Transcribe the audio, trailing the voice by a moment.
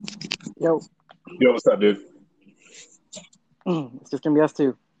Yo, Yo, what's up, dude? it's just gonna be us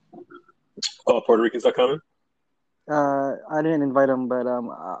two. Oh, Puerto Ricans are coming? I didn't invite him, but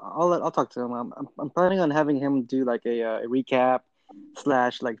I'll talk to him. I'm planning on having him do like a recap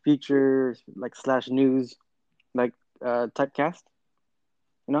slash like feature like slash news like typecast,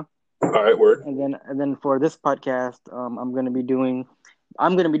 you know. All right, word. And then for this podcast, I'm gonna be doing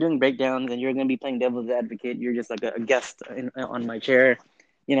breakdowns, and you're gonna be playing devil's advocate. You're just like a guest on my chair,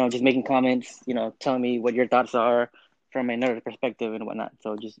 just making comments, telling me what your thoughts are from another perspective and whatnot.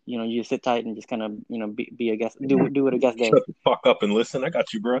 So just you just sit tight and just kind of be a guest, do what a guest does. Shut the fuck up and listen. I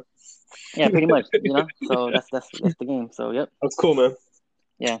got you, bro. Yeah, pretty much. So that's the game. So yep, That's cool, man.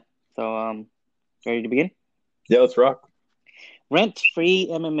 yeah. So ready to begin? Yeah, let's rock. Rent free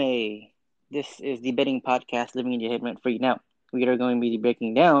MMA. This is the betting podcast living in your head rent free. Now we are going to be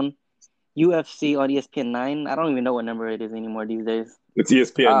breaking down UFC on ESPN 9. I don't even know what number it is anymore these days. It's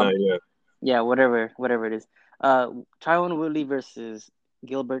ESPN Um, 9, yeah. yeah, whatever it is. Tyron Woodley versus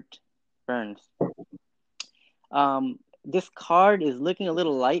Gilbert Burns. This card is looking a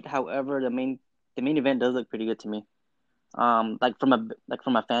little light. However, the main event does look pretty good to me. Like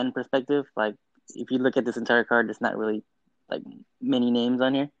from a fan perspective, like if you look at this entire card, there's not really like many names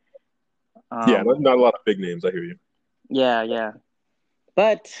on here. Yeah, Um, not a lot of big names. I hear you. yeah, yeah.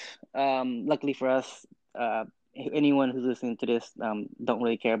 But luckily for us, anyone who's listening to this don't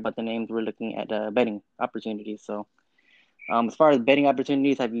really care about the names. We're looking at betting opportunities. So, as far as betting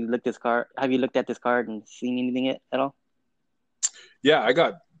opportunities, Have you looked at this card and seen anything at all? Yeah, I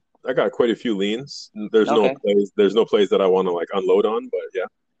got quite a few leans. Okay, There's no plays that I want to like unload on, but yeah.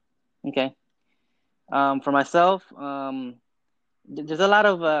 okay. For myself, there's a lot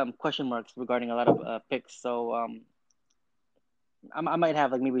of question marks regarding a lot of picks. So, I might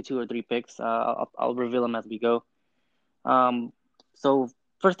have like maybe two or three picks. I'll reveal them as we go. Um, so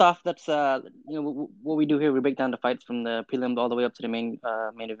first off, that's what we do here. We break down the fights from the prelims all the way up to the main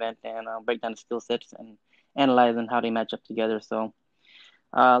event, and break down the skill sets and analyze and how they match up together. So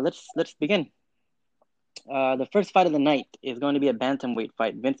let's begin. The first fight of the night is going to be a bantamweight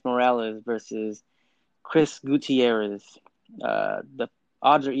fight: Vince Morales versus Chris Gutierrez. The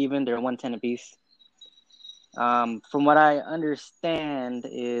odds are even; they're 110 apiece. From what I understand,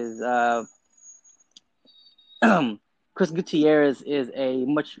 is Chris Gutierrez is a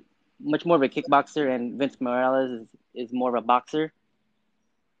much more of a kickboxer, and Vince Morales is more of a boxer.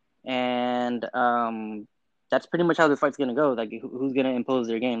 And that's pretty much how this fight's gonna go. Like, who's gonna impose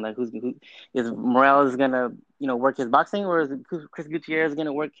their game? Like, who is Morales gonna work his boxing, or is Chris Gutierrez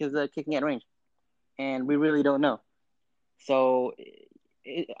gonna work his kicking at range? And we really don't know. So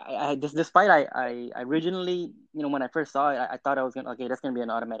this fight, I originally, when I first saw it, I thought I was gonna okay, that's gonna be an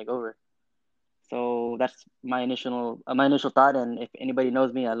automatic over. So that's my initial thought. And if anybody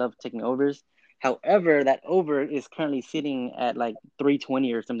knows me, I love taking overs. However, that over is currently sitting at like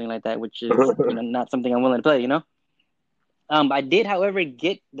 320 or something like that, which is not something I'm willing to play. I did, however,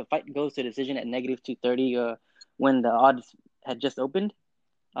 get the fight goes to decision at negative 230 when the odds had just opened.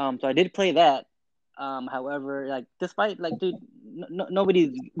 So I did play that. However, like this fight, like dude,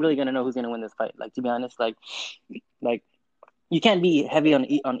 nobody's really gonna know who's gonna win this fight. Like to be honest, like you can't be heavy on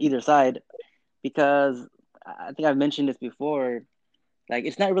either side because I think I've mentioned this before. Like,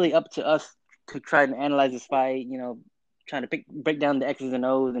 it's not really up to us to try and analyze this fight. Trying to break down the X's and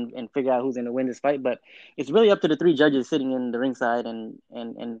O's and figure out who's going to win this fight. But it's really up to the three judges sitting in the ringside,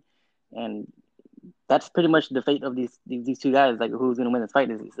 and that's pretty much the fate of these two guys. Like, who's going to win this fight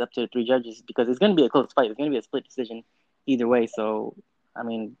is up to the three judges because it's going to be a close fight. It's going to be a split decision either way. So, I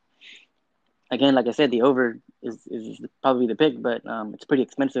mean, again, like I said, the over is probably the pick, but it's pretty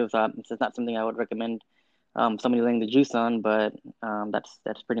expensive, so it's not something I would recommend somebody laying the juice on. But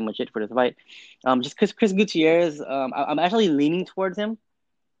that's pretty much it for this fight. Just Chris Gutierrez, I'm actually leaning towards him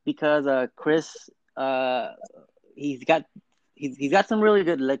because Chris, he's got he's got some really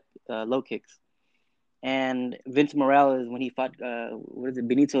good low kicks, and Vince Morales when he fought what is it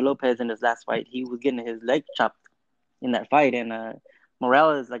Benito Lopez in his last fight, he was getting his leg chopped in that fight, and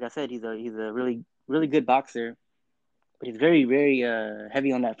Morales, like I said, he's a really good boxer, but he's very very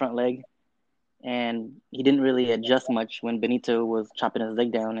heavy on that front leg, and he didn't really adjust much when Benito was chopping his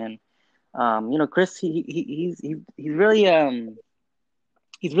leg down. And Chris, he's really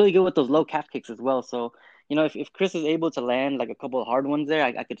good with those low calf kicks as well. So if Chris is able to land like a couple of hard ones there,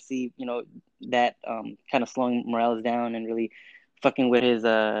 I could see that kind of slowing Morales down and really fucking with his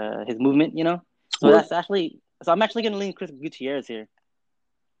movement. So Word. I'm actually gonna lean Chris Gutierrez here.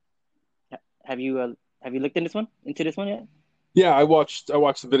 Have you looked into this one yet? Yeah, I watched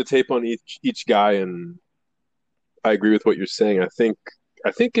a bit of tape on each guy, and I agree with what you're saying. I think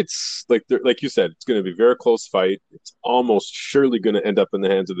I think it's like you said, it's going to be a very close fight. It's almost surely going to end up in the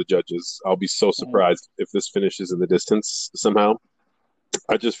hands of the judges. I'll be so Mhm. surprised if this finishes in the distance somehow.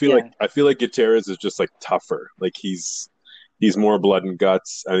 Yeah, I feel like Gutierrez is just like tougher. Like he's more blood and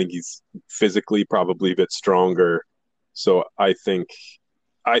guts. I think he's physically probably a bit stronger. So I think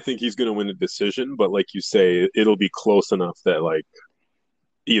he's going to win a decision, but like you say, it'll be close enough that like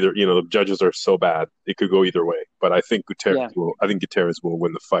either, the judges are so bad, it could go either way. But yeah, I think Gutierrez will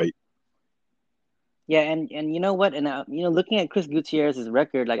win the fight. yeah, and you know what? And looking at Chris Gutierrez's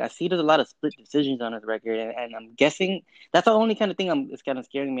record, like I see there's a lot of split decisions on his record, and I'm guessing that's the only kind of thing is kind of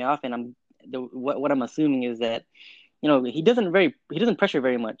scaring me off. And what I'm assuming is that he doesn't pressure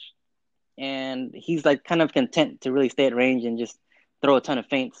very much, and he's like kind of content to really stay at range and just throw a ton of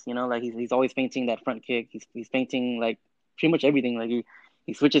feints. Like he's always feinting that front kick. He's feinting like pretty much everything. Like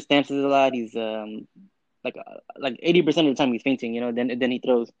he switches stances a lot. He's like 80% of the time he's feinting. Then he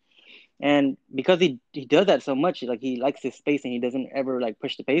throws. And because he does that so much, like he likes his space and he doesn't ever like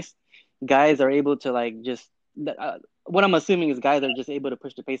push the pace. Guys are able to like just what I'm assuming is guys are just able to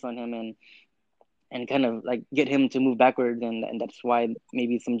push the pace on him and kind of like get him to move backwards, and that's why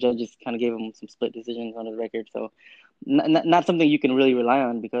maybe some judges kind of gave him some split decisions on his record. So not something you can really rely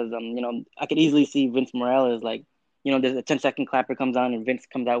on because I could easily see Vince Morales like there's a 10-second clapper comes on and Vince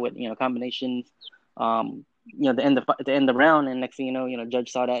comes out with combinations, the end of the round, and next thing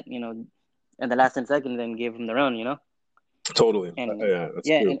judge saw that in the last 10 seconds and gave him the round, Totally. and Yeah, that's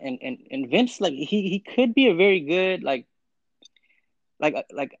yeah, true. and Vince like he could be a very good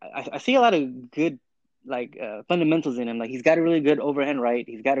I see a lot of good fundamentals in him. Like he's got a really good overhand right.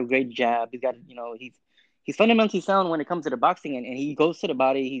 He's got a great jab. He's got he's fundamentally sound when it comes to the boxing, and he goes to the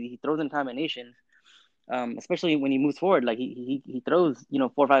body. He throws in combinations. Especially when he moves forward, like he throws 4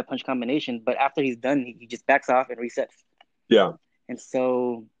 or 5 punch combinations, but after he's done, he just backs off and resets. Yeah. And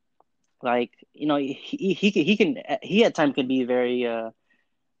so like he at times can be very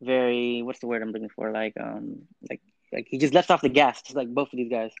very what's the word I'm looking for like he just lets off the gas just like both of these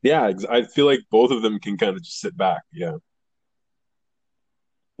guys. Yeah, I feel like both of them can kind of just sit back. Yeah.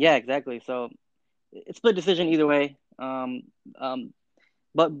 Yeah, exactly. So it's split decision either way. Um,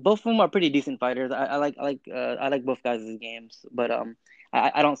 but both of them are pretty decent fighters. I like both guys' games, but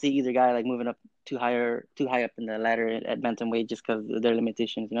I don't see either guy like moving up too high up in the ladder at bantamweight just because of their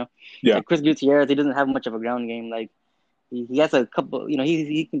limitations. Yeah. Like Chris Gutierrez, he doesn't have much of a ground game. Like he has a couple.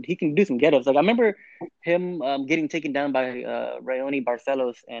 He can do some get ups. Like I remember him getting taken down by Rayoni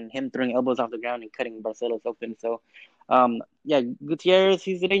Barcelos and him throwing elbows off the ground and cutting Barcelos open. So yeah, Gutierrez,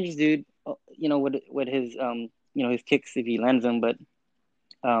 he's a dangerous dude. With his his kicks if he lands them, but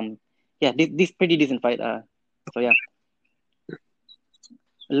yeah, these pretty decent fight. So yeah,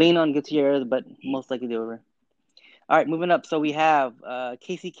 lean on Gutierrez, but most likely the over. All right, moving up. So we have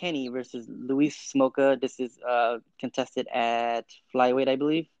Casey Kenny versus Luis Smoka. This is contested at flyweight, I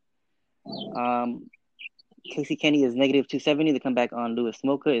believe. Um, Casey Kenny is negative 270. The comeback on Luis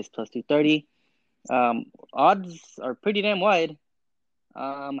Smoka is plus 230. Odds are pretty damn wide.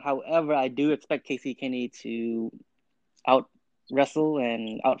 However, I do expect Casey Kenny to out wrestle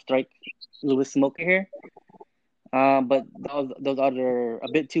and outstrike Luis Smoka here. But those odds are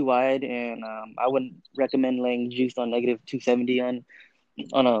a bit too wide, and I wouldn't recommend laying juice on negative 270 on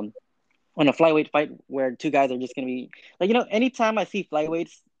a on a flyweight fight where two guys are just gonna be like anytime I see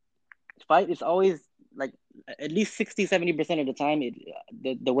flyweights fight, it's always like at least 60-70% of the time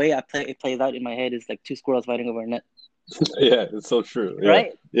the way it plays out in my head is like two squirrels fighting over a net, Yeah, it's so true. Yeah.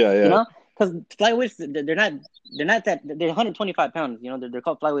 right? Yeah, You yeah. know, because flyweights they're not that they're 125 pounds. They're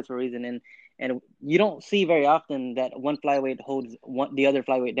called flyweights for a reason, and you don't see very often that one flyweight holds the other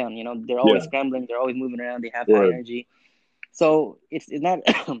flyweight down. They're always Yeah. scrambling, they're always moving around, they have high Right. energy. So it's not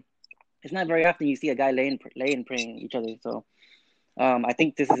it's not very often you see a guy laying praying each other. So I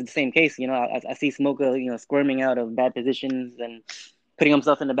think this is the same case. I see Smoker, squirming out of bad positions and putting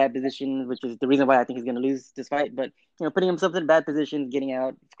himself in a bad position, which is the reason why I think he's going to lose this fight. But putting himself in bad positions, getting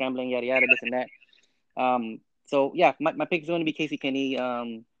out, scrambling, yada yada, this and that. So yeah, my pick is going to be Casey Kenny.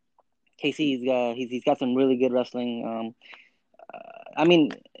 Casey's he's got some really good wrestling. I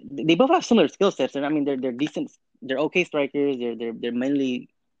mean, they both have similar skill sets, and I mean they're decent. They're okay strikers. They're mainly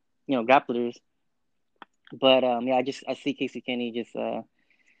grapplers. But yeah, I see Casey Kenny just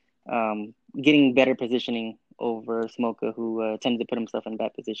getting better positioning over Smoker, who tends to put himself in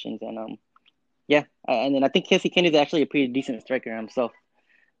bad positions. And yeah, and then I think Casey Kenny is actually a pretty decent striker himself.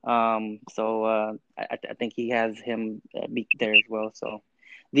 So I think he has him beat there as well. So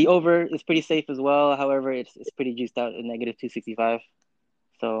the over is pretty safe as well. However, it's pretty juiced out at negative 265.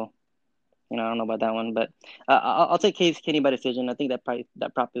 So I don't know about that one, but I'll take Case Kenny by decision. I think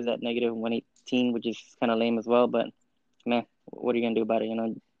that prop is at negative 118, which is kind of lame as well. But man, what are you gonna do about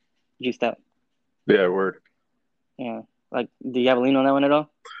it? Juiced out. Yeah, word. Yeah. Like, do you have a lean on that one at all?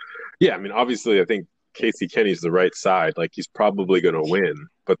 Yeah, I mean, obviously, I think Casey Kenny's the right side. Like, he's probably going to win,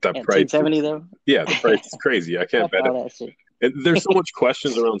 but that At price 270 is, though. yeah, the price is crazy. I can't Fuck bet it. all that shit. And there's so much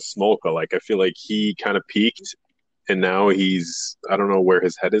questions around Smolka. Like, I feel like he kind of peaked, and now I don't know where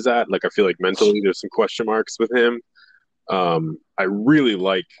his head is at. Like, I feel like mentally there's some question marks with him. I really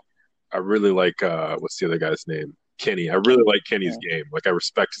like, what's the other guy's name? Kenny. I really Kenny. like Kenny's Yeah. game. Like, I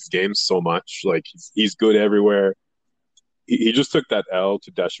respect his game so much. Like, he's good everywhere. He just took that L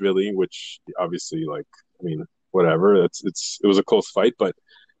to Dashvili, which obviously, like, I mean, whatever. It was a close fight, but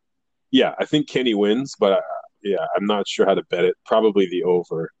yeah, I think Kenny wins. But yeah, I'm not sure how to bet it. Probably the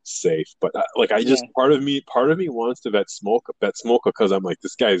over safe, but like, I just Yeah. part of me wants to bet Smolka because I'm like,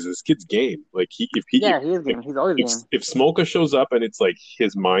 this kid's game. Like, Yeah, he is game. He's always game. if Smolka shows up and it's like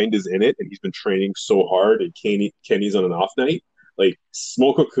his mind is in it and he's been training so hard and Kenny's on an off night, like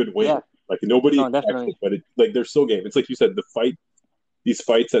Smolka could win. Yeah. Like, nobody No, expects it, definitely. but like, they're so game. It's like you said, these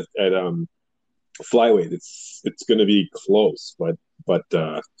fights at flyweight, it's going to be close, but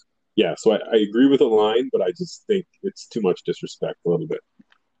yeah. So I agree with the line, but I just think it's too much disrespect a little bit.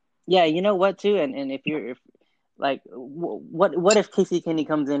 Yeah, you know what too, and if like what if Casey Kenny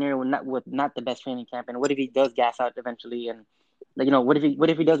comes in here with not the best training camp, and what if he does gas out eventually, and like what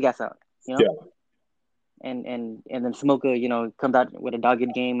if he does gas out, you know, Yeah, and then Smoker, comes out with a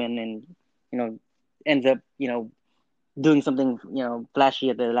dogged game and you know ends up doing something flashy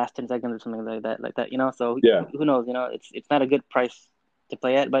at the last 10 seconds or something like that. So yeah. who knows? It's not a good price to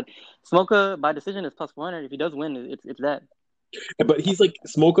play at, but Smoker by decision is plus 400. If he does win, it's that. But he's like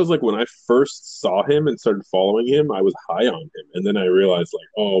Smolka's like when I first saw him and started following him, I was high on him, and then I realized like,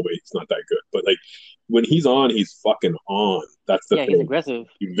 oh wait, he's not that good. But like when he's on, he's fucking on. That's the Yeah, he's thing. aggressive.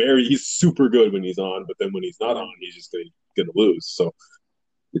 He's super good when he's on, but then when he's not Yeah. on, he's just gonna lose. So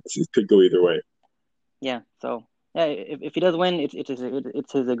it could go either way. Yeah, so yeah, if he does win,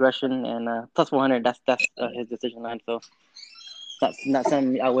 it's his aggression and plus 400. That's his decision line. So that's not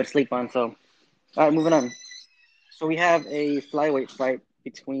something I would sleep on. So all right, moving on. So we have a flyweight fight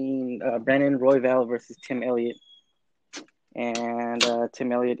between Brandon Royval versus Tim Elliott, and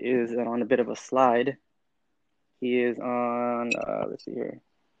Tim Elliott is on a bit of a slide. He is on let's see here.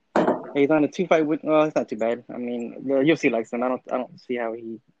 He's on a 2-fight win. Well, it's not too bad. I mean, the UFC likes him. I don't see how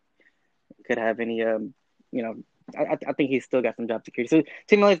he could have any you know I think he's still got some job security. So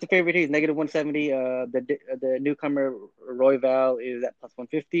Tim Elliott's the favorite. He's negative 170. The newcomer Royval is at plus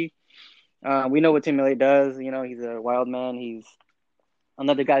 150. We know what Tim Elliott does. He's a wild man. He's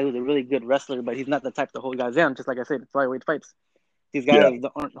another guy who's a really good wrestler, but he's not the type to hold guys down. Just like I said, flyweight fights. These Yeah, guys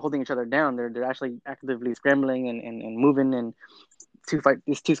aren't holding each other down. They're actually actively scrambling and moving and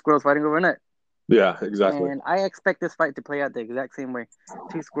these two squirrels fighting over a net. yeah, exactly. And I expect this fight to play out the exact same way.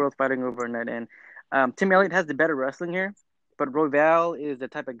 Two squirrels fighting over a net. And Tim Elliott has the better wrestling here, but Royval is the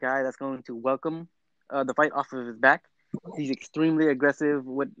type of guy that's going to welcome the fight off of his back. He's extremely aggressive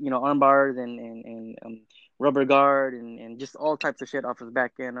with arm bars and rubber guard and just all types of shit off his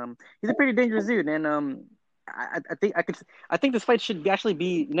back. And he's a pretty dangerous dude. And I think this fight should actually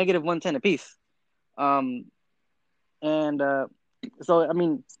be negative 110 apiece. Um, and so I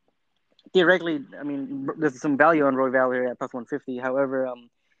mean, theoretically, I mean, there's some value on Royval here at plus 150. However,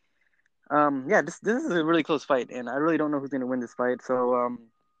 yeah, this is a really close fight, and I really don't know who's going to win this fight. So,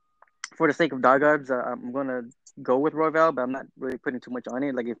 for the sake of dog odds, I'm going to go with Royval, but I'm not really putting too much on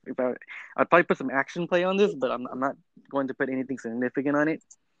it. Like I'd probably put some action play on this, but I'm not going to put anything significant on it.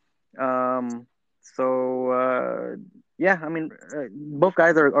 So yeah, I mean, both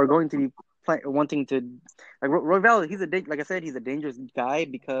guys are going to be wanting to like Royval. Like I said, he's a dangerous guy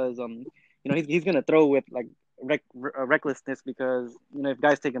because he's gonna throw with like recklessness because if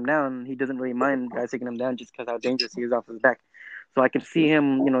guys take him down, he doesn't really mind guys taking him down just because how dangerous he is off his back. So I can see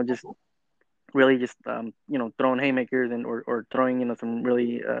him, just really just throwing haymakers or throwing some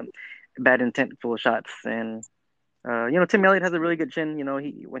really bad intentful shots. And Tim Elliott has a really good chin.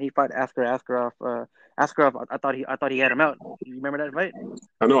 When he fought Askarov, I thought he had him out. You remember that fight?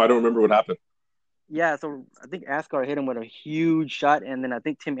 I know. I don't remember what happened. Yeah, so I think Askar hit him with a huge shot, and then I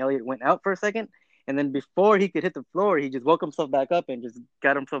think Tim Elliott went out for a second, and then before he could hit the floor, he just woke himself back up and just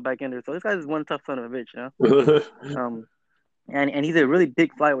got himself back in there. So this guy's one tough son of a bitch. And he's a really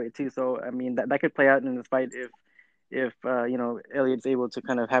big flyweight too. So I mean that could play out in this fight if Elliott's able to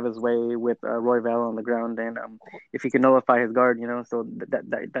kind of have his way with Royval on the ground, and if he can nullify his guard, so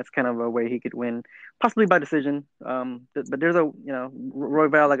that's kind of a way he could win, possibly by decision. But there's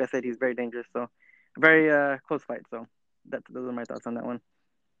Royval, like I said, he's very dangerous, so very close fight. So those are my thoughts on that one.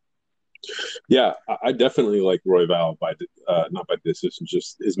 Yeah, I definitely like Royval by not by decision,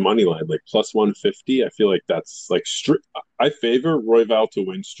 just his money line, like plus 150. I feel like that's like I favor Royval to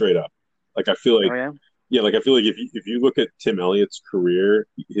win straight up. Like I feel like Oh yeah, yeah, like I feel like if you look at Tim Elliott's career,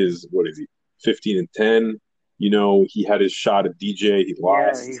 his what is he, 15-10. He had his shot at DJ, he yeah,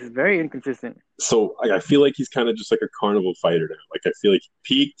 lost. he's very inconsistent. So like, I feel like he's kind of just like a carnival fighter now. Like I feel like he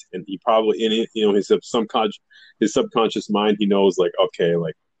peaked, and he probably in it, his subconscious mind, he knows like okay,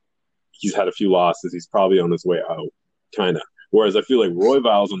 like he's had a few losses. He's probably on his way out, kind of. Whereas I feel like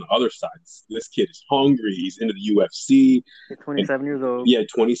Royval's on the other side. This kid is hungry. He's into the UFC, He's and 27 years old. yeah,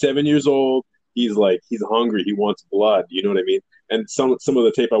 27 years old. He's hungry. He wants blood. You know what I mean? And some of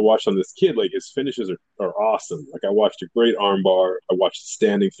the tape I watched on this kid, like his finishes are awesome. Like I watched a great armbar. I watched a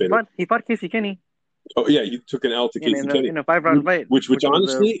standing He finish. fought Casey Kenny Oh yeah, he took an L to in Casey Kenny, in a 5 round fight, which which was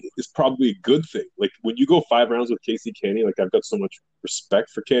honestly is probably a good thing. Like when you go 5 rounds with Casey Kenny, like I've got so much respect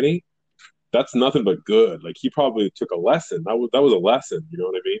for Kenny. That's nothing but good. Like he probably took a lesson. That was a lesson. You know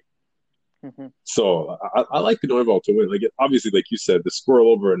what I mean? mhm. So I like Norval to win. Like obviously, like you said, the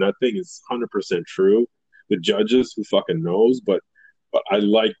squirrel over and that thing is 100% true. The judges, who fucking knows? But I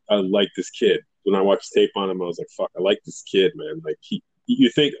like this kid. When I watched tape on him, I was like, fuck, I like this kid, man. Like you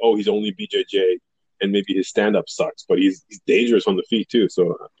think, oh, he's only BJJ, and maybe his stand up sucks, but he's dangerous on the feet too.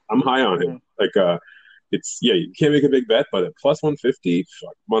 So I'm high on him. Mhm. Like it's yeah, you can't make a big bet, but at plus 150,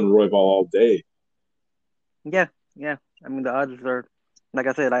 fuck, I'm on Royval all day. Yeah, yeah. I mean, the odds are, like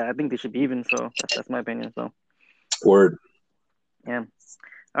I said, I think they should be even. So that's my opinion. So Word. yeah.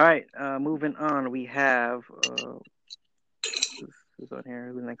 All right. Moving on, we have who's on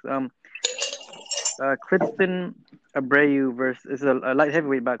here? Who's next? Clifton Abreu versus this is a light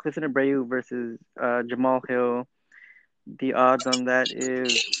heavyweight bout. Clifton Abreu versus Jamal Hill. The odds on that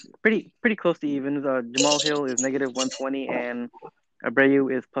is pretty close to even. Jamal Hill is negative 120 and Abreu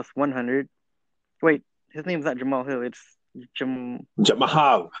is plus 100. Wait, his name's not Jamal Hill. It's Jamal.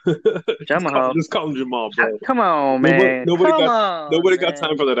 Jamahal. Just call him Jamal, bro. Come on, Nobody, man. nobody Come got on, nobody got time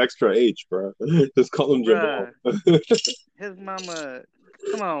man. for that extra H, bro. Just call him Jamal. Bruh. His mama.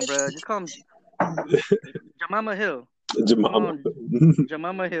 Come on, bruh. Just call him Jamama Hill. Come Jamal. on,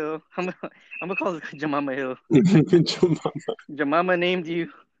 Jamama Hill. I'm gonna call this Jamama Hill. Jamal. Jamama named you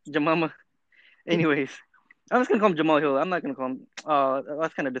Jamama. Anyways, I'm just gonna call him Jamal Hill. I'm not gonna call him.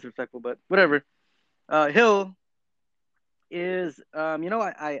 That's kind of disrespectful, but whatever. Hill is,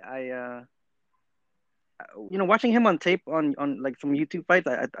 watching him on tape on like some YouTube fights.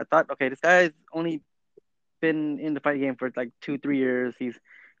 I thought, okay, this guy's only been in the fight game for like 2-3 years. He's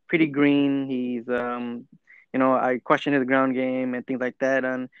pretty green. I question his ground game and things like that.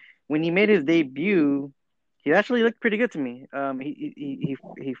 And when he made his debut, he actually looked pretty good to me. He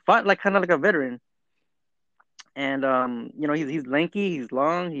fought like kind of like a veteran, and he's lanky, he's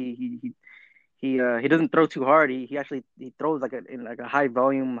long, he doesn't throw too hard. He actually he throws like in like a high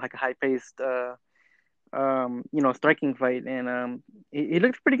volume, like a high paced striking fight, and he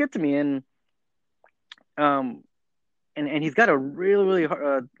looks pretty good to me, um and he's got a really really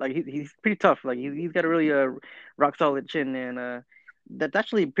hard, like he's pretty tough. Like he's got a really rock solid chin, and that's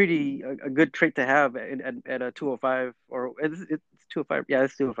actually pretty a good trait to have at a 205, or it's 205. Yeah,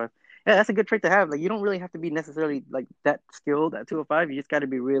 it's 205. Yeah, that's a good trait to have. Like you don't really have to be necessarily like that skilled at 205. You just got to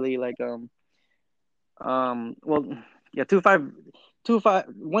be really like well, yeah, 205,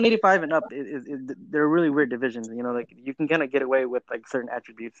 185 and up is they're really weird divisions. Like you can kind of get away with like certain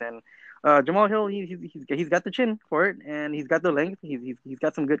attributes. And Jamal Hill, he's got the chin for it, and he's got the length. He's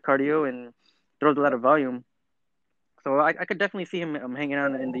got some good cardio and throws a lot of volume. So I could definitely see him hanging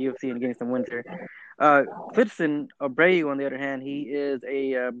out in the UFC and getting some wins here. Clifton Abreu, on the other hand, he is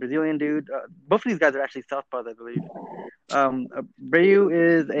a Brazilian dude. Both of these guys are actually southpaws, I believe. Abreu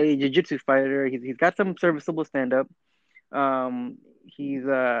is a jiu-jitsu fighter. He's got some serviceable stand-up. He's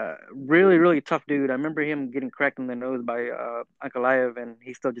a really, really tough dude. I remember him getting cracked in the nose by Ankalaev, and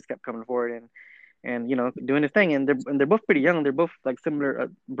he still just kept coming forward and doing his thing. And they're both pretty young. They're both like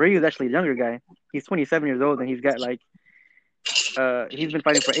similar. Abreu is actually a younger guy. He's 27 years old, and he's got like he's been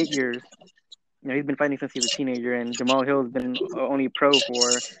fighting for 8 years. He's been fighting since he was a teenager, and Jamal Hill's been only pro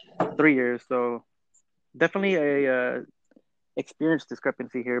for 3 years. So definitely a experience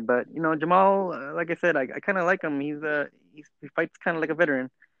discrepancy here. But Jamal, like I said, I kind of like him. He fights kind of like a veteran.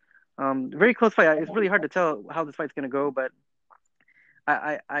 Very close fight. It's really hard to tell how this fight's gonna go, but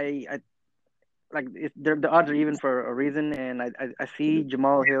I like the odds are even for a reason, and I see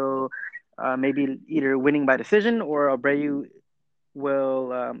Jamal Hill maybe either winning by decision or Abreu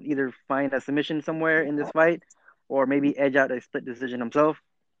will either find a submission somewhere in this fight, or maybe edge out a split decision himself.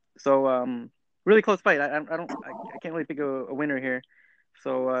 So really close fight. I can't really pick a winner here.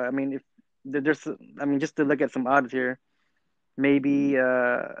 So I mean, if there's, I mean, just to look at some odds here, maybe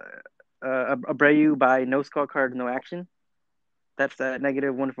Abreu by no scorecard, no action. That's at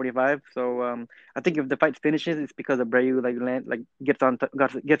negative 145. So I think if the fight finishes, it's because Abreu like gets on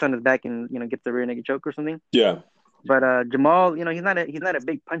his back and gets the rear naked choke or something. Yeah. But Jamal, he's not a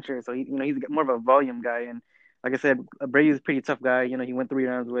big puncher, so he's more of a volume guy. And like I said, Abreu's a pretty tough guy. He went 3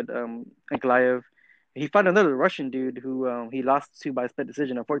 rounds with Ankalaev. He fought another Russian dude who he lost to by split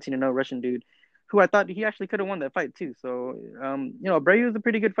decision, a 14-0 Russian dude, who I thought he actually could have won that fight too. So Abreu is a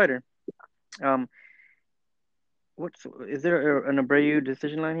pretty good fighter. Um, what's is there an Abreu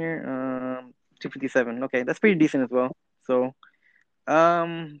decision line here? 257. Okay, that's pretty decent as well. So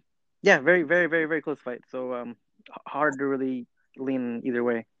yeah, very very very very close fight. So hard to really lean either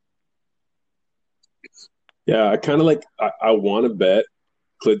way. Yeah, I kind of like I want to bet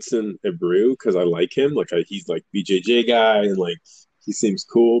Klidson Abreu because I like him. Like he's like BJJ guy and like he seems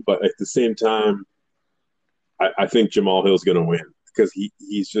cool, but at the same time, I think Jamal Hill's gonna win because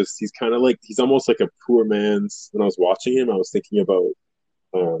he's kind of like he's almost like a poor man's. When I was watching him, I was thinking about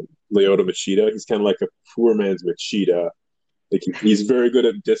Lyoto Machida. He's kind of like a poor man's Machida. Like he's very good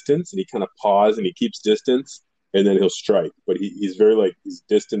at distance, and he kind of paws and he keeps distance, and then he'll strike. But he's very like his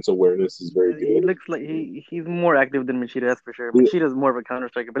distance awareness is very He good. looks like he's more active than Machida, that's for sure. Machida's more of a counter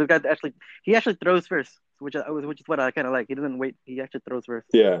striker, but this guy actually throws first, which is what I kind of like. He doesn't wait; he actually throws first.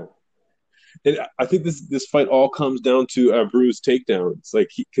 Yeah, and I think this fight all comes down to Brew's takedowns, like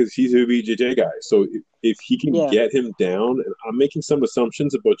because he's a BJJ guy. So if he can Yeah, get him down, and I'm making some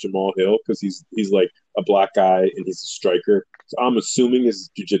assumptions about Jamal Hill because he's like a black guy and he's a striker. So I'm assuming his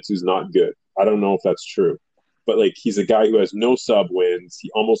jiu-jitsu is not good. I don't know if that's true, but like he's a guy who has no sub wins.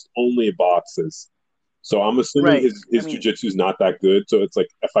 He almost only boxes. So I'm assuming right. his I mean, jiu-jitsu is not that good. So it's like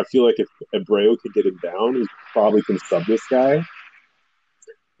if I feel like if Abreu could get him down, he probably can sub this guy,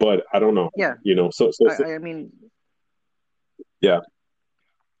 but I don't know. yeah. So I mean, yeah,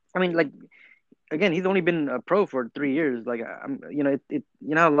 like again, he's only been a pro for 3 years. Like you know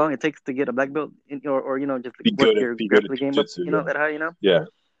how long it takes to get a black belt, or just work your be good at grappling game up, jujitsu. Yeah, that high, yeah,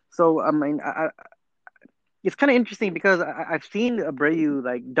 So I mean, it's kind of interesting because I've seen Abreu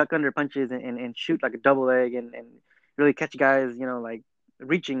like duck under punches and shoot like a double leg and really catch guys, like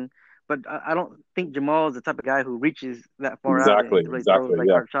reaching. But I don't think Jamal is the type of guy who reaches that far out and really throws exactly. like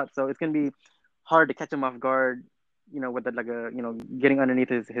Yeah, hard shots. So it's gonna be hard to catch him off guard, with like getting underneath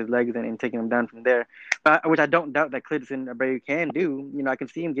his legs and taking him down from there. Which I don't doubt that Clidson Abreu can do. I can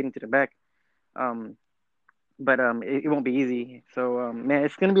see him getting to the back. Um, but it won't be easy. So man,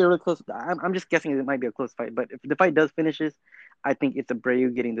 it's gonna be a really close. I'm just guessing it might be a close fight. But if the fight does finishes, I think it's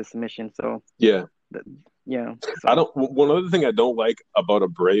Abreu getting the submission. So yeah. th- yeah, I so don't. One other thing I don't like about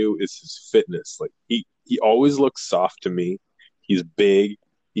Abreu is his fitness. Like he always looks soft to me. He's big.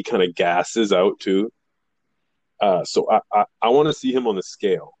 He kind of gasses out too. So I want to see him on the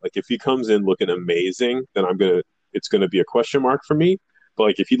scale. Like if he comes in looking amazing, then it's gonna be a question mark for me. But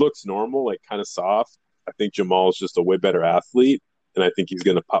like if he looks normal, like kind of soft, I think Jamal's just a way better athlete, and I think he's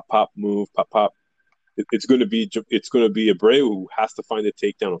gonna pop move pop. It's gonna be Abreu who has to find the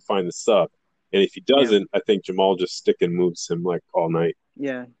takedown and find the sub. And if he yeah, doesn't, I think Jamal just stick and moves him like all night.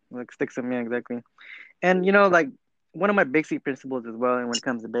 yeah, like sticks him, yeah, exactly. And like one of my basic principles as well, and when it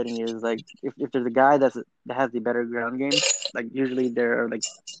comes to betting is like if there's a guy that has the better ground game, like usually they're like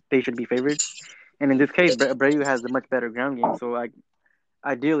they should be favored. And in this case, Abreu has a much better ground game. So like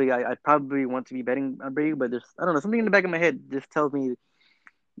ideally, I'd probably want to be betting Abreu, but there's I don't know something in the back of my head just tells me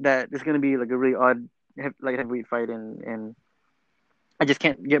that it's gonna be like a really odd like heavyweight fight, and I just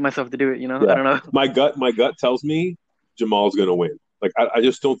can't get myself to do it. I Yeah, don't know. my gut tells me Jamal's gonna win. Like I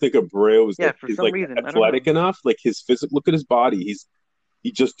just don't think Abreu is Yeah, like for is some like reason, I don't know. athletic enough. Like his physical, look at his body.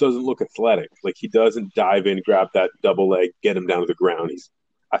 He just doesn't look athletic. Like he doesn't dive in, grab that double leg, get him down to the ground.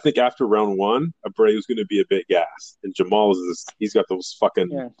 I think after round one, Abreu's going to be a bit gassed, and he's got those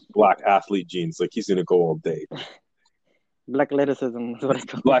fucking Yeah, black athlete genes. Like he's going to go all day. black athleticism is what I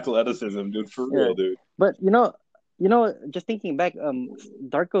call it. Black athleticism, dude, for Yeah, real, dude. but just thinking back,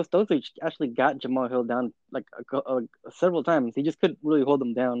 Darko Stosic actually got Jamal Hill down like several times. He just couldn't really hold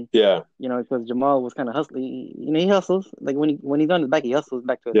him down. Yeah, Because Jamal was kind of hustling. He hustles like when he's on his back, he hustles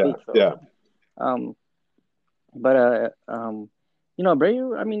back to his yeah, feet. So, yeah, um, but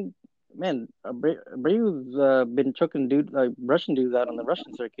Abreu. I mean, man, Abreu's been choking Russian dudes out on the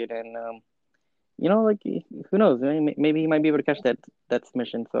Russian circuit, and like who knows? Maybe he might be able to catch that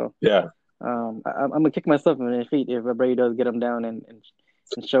submission. So Yeah, I'm gonna kick myself in the feet if Brady does get him down and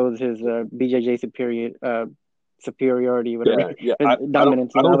shows his BJJ superiority, whatever, yeah. I don't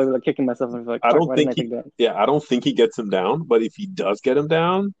dominance. I I'll don't be like kicking myself and be like, I fuck, don't why didn't think I he take that? yeah, I don't think he gets him down, but if he does get him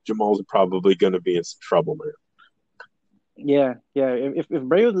down, Jamal's probably going to be in some trouble, man. Yeah, yeah. If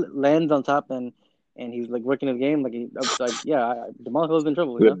Brady lands on top and he's like working his game, like yeah, Jamal Hill's in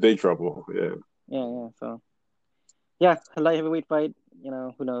trouble, The big trouble. Yeah. Yeah, yeah. So yeah, a light heavyweight fight.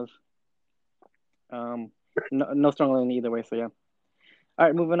 Who knows? Um, no strong line either way. So yeah. All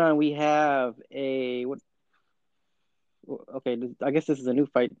right, moving on. We have a what? Okay, I guess this is a new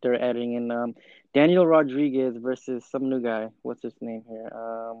fight they're adding in. Daniel Rodriguez versus some new guy. What's his name here?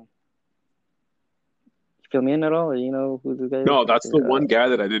 Fill me in at all? Or you know who this guy is? No, that's the Here, one guy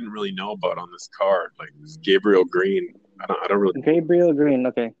that I didn't really know about on this card. Like this Gabriel Green. I don't really. Gabriel Green.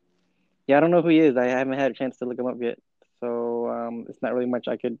 Okay, yeah, I don't know who he is. I haven't had a chance to look him up yet, so it's not really much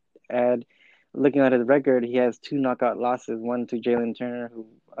I could add. Looking at his record, he has two knockout losses, one to Jalen Turner,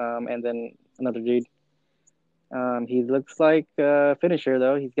 and then another dude. He looks like a finisher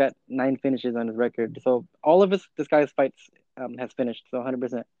though. He's got 9 finishes on his record. So all of this guy's fights has finished. So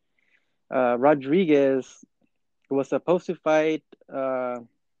 100%. Rodriguez was supposed to fight. Oh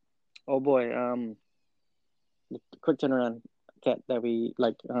boy. The quick turnaround cat that we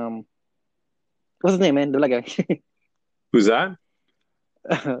like. What's his name, man? The black guy. Who's that?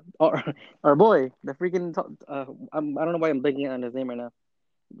 our boy, the freaking. I don't know why I'm blanking on his name right now.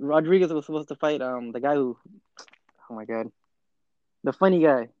 Rodriguez was supposed to fight the guy who. Oh my god, the funny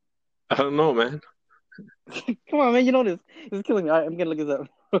guy. I don't know, man. Come on, man. You know this. This is killing me. I'm gonna look this up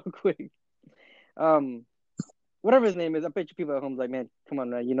real quick. Um, whatever his name is, I bet you people at home's like, man, come on,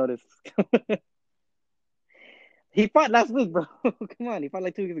 man. You know this. He fought last week, bro. Come on, he fought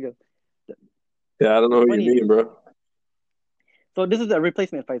like 2 weeks ago. Yeah, I don't The know who you funny mean, dude. bro. So this is a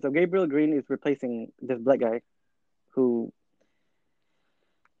replacement fight. So Gabriel Green is replacing this black guy who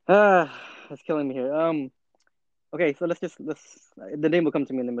uh is killing me here. Okay, so let's the name will come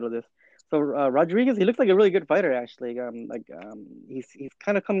to me in the middle of this. So Rodriguez, he looks like a really good fighter actually. He's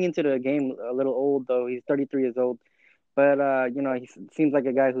kind of coming into the game a little old though. He's 33 years old, but he seems like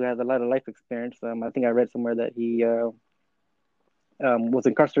a guy who has a lot of life experience. I think I read somewhere that he was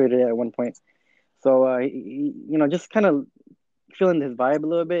incarcerated at one point. So just kind of feeling his vibe a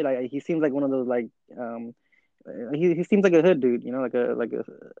little bit. He seems like one of those he seems like a hood dude, like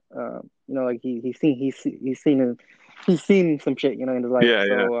he's seen some shit, in his life. Yeah,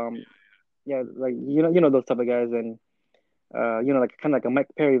 yeah, So yeah, like those type of guys, and like kind of like a Mike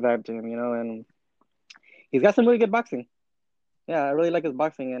Perry vibe to him, and he's got some really good boxing. Yeah, I really like his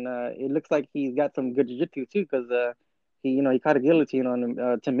boxing, and it looks like he's got some good jiu-jitsu too, because he caught a guillotine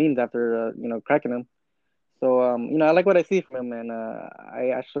on Tim Means after cracking him. So I like what I see from him, and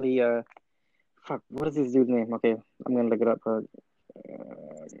I actually fuck, what is this dude's name? Okay, I'm gonna look it up.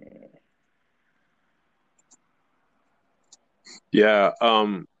 yeah.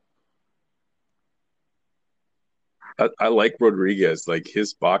 I like Rodriguez, like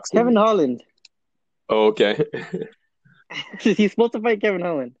his Kevin boxing. Holland. Oh, okay. He's supposed to fight Kevin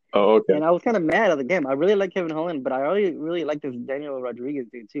Holland, Oh, okay. and I was kind of mad at the game. I really like Kevin Holland, but I really like this Daniel Rodriguez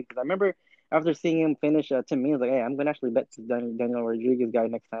dude too, because I remember after seeing him finish Tim Means, like, hey, I'm gonna actually bet this Daniel Rodriguez guy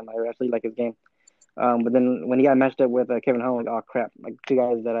next time. I actually like his game. But then when he got matched up with Kevin Holland, like, oh crap, like two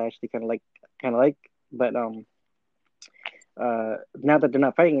guys that I actually kind of like, but now that they're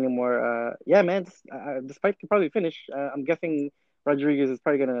not fighting anymore, yeah, man, this fight could probably finish. I'm guessing Rodriguez is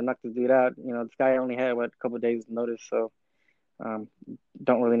probably gonna knock this dude out. This guy only had a couple of days notice, so um,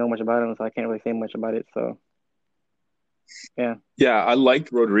 don't really know much about him, so I can't really say much about it. So yeah, Yeah, I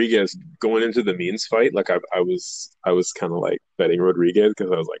liked Rodriguez going into the Means fight. Like I was kind of like betting Rodriguez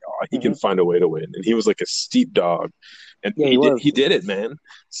because I was like, oh, he can hmm find a way to win, and he was like a steep dog, and yeah, he he did was, he did it, man.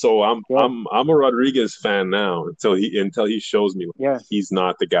 So I'm yeah, I'm I'm a Rodriguez fan now until he shows me like, yeah, he's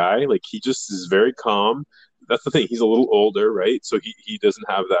not the guy. Like he just is very calm. That's the thing. He's a little older, right? So he doesn't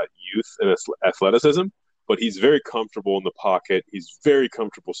have that youth and athleticism, but he's very comfortable in the pocket. He's very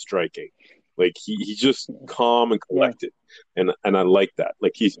comfortable striking. Like he's just calm and yeah. collected, and I like that.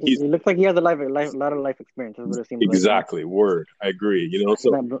 Like he's He looks like he has a lot of life experience. Is what it seems like. exactly word. I agree. He's So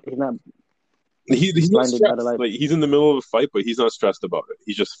not he's not he's not blinded by the stressed. light. Like he's in the middle of a fight, but he's not stressed about it.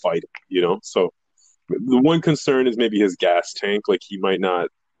 He's just fighting. So the one concern is maybe his gas tank. Like he might not.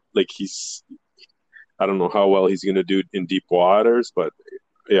 Like he's. I don't know how well he's going to do in deep waters, but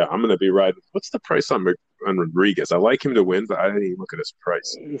yeah, I'm going to be riding. What's the price on on Rodriguez. I like him to win, but I didn't even look at his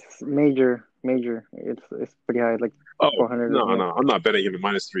price. It's major, major. It's pretty high, like Oh 400 or no, something. no, I'm not betting him at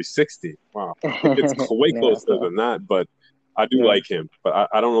minus 360. Wow, it's way Yeah, closer so than that, but I do yeah, like him. But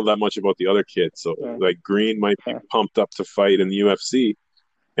I don't know that much about the other kids. So yeah, like Green might be yeah, pumped up to fight in the UFC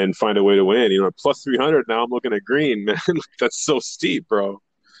and find a way to win. At plus 300 now. I'm looking at Green, man. That's so steep, bro.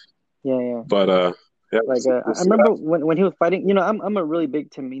 yeah, yeah. But yeah, Like we'll I see what remember happens. when he was fighting. I'm a really big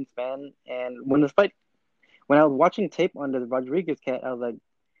Tim Means fan, and when I was watching tape on the Rodriguez cat, I was like,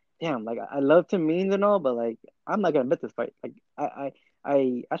 damn, like I love Tim Means and all, but like I'm not gonna bet this fight. Like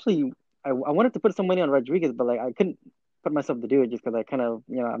I actually I wanted to put some money on Rodriguez, but like I couldn't put myself to do it just because I kind of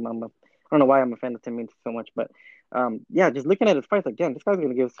I don't know why I'm a fan of Tim Means so much, but yeah, just looking at his fights, like damn, this guy's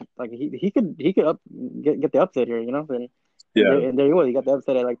gonna give like he could get the upset here, Yeah, and there you go, he got the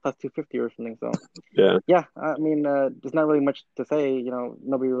upset at like plus 250 or something. So yeah. yeah, I mean, there's not really much to say.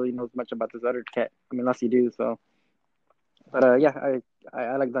 Nobody really knows much about this other cat. I mean, unless you do. So, but yeah,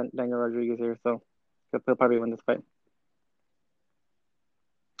 I like Daniel Rodriguez here, so he'll probably win this fight.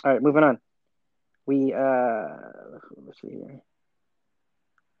 All right, moving on. We let's see here.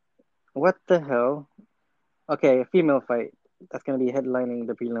 What the hell? Okay, a female fight that's gonna be headlining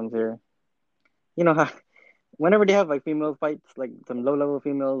the prelims here. You know how whenever they have like female fights, like some low level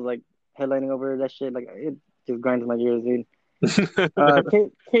females like headlining over that shit, like it just grinds my gears, dude.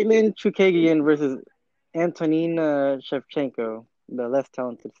 Caitlin Chukagian versus Antonina Shevchenko, the less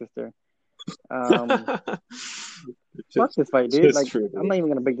talented sister. Um, Fuck just, this fight, dude. just Like, for I'm me. not even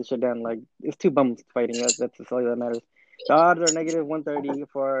gonna break this shit down. Like, it's two bums fighting. That's just all that matters. The odds are negative 130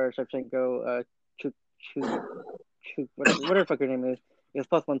 for Shevchenko. Chuk, Chuk, whatever the fuck her name is. It's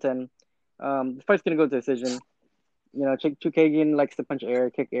plus 110. The fight's gonna go to decision. Chukagian likes to punch air,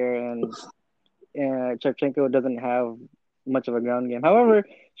 kick air, and Shevchenko doesn't have much of a ground game. However,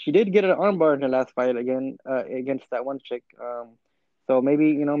 she did get an armbar in her last fight again against that one chick. So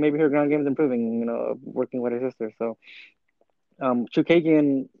maybe her ground game is improving. Working with her sister. So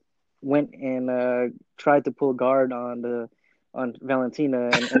Chukagian went and tried to pull guard on Valentina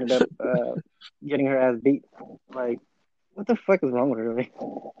and ended up getting her ass beat. Like, what the fuck is wrong with her? Like,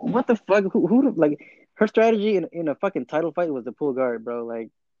 what the fuck? Who like her strategy in a fucking title fight was to pull guard, bro. Like,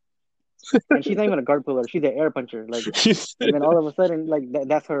 and she's not even a guard puller; she's an air puncher. Like, and then all of a sudden, like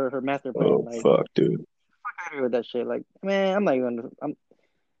that's her master plan. Oh Like, fuck, dude. fuck out of here with that shit. Like, man, I'm not even. I'm.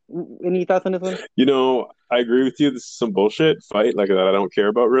 Any thoughts on this one? I agree with you. This is some bullshit fight like that. I don't care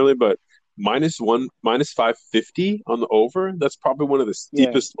about really, but minus 550 on the over. That's probably one of the Yeah,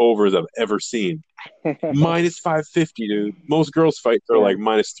 steepest overs I've ever seen. Minus 550, dude. Most girls' fights are yeah, like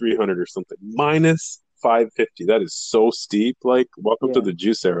minus 300 or something. Minus 550. That is so steep. Like, welcome to yeah. the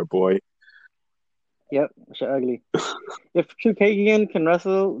juice era, boy. Yep, shit ugly. If Chukagian can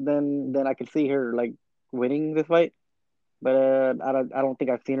wrestle, then I could see her like winning this fight. But I don't think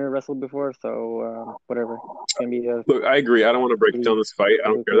I've seen her wrestle before, so whatever. It's gonna be Look, I agree. I don't want to break down who this fight. I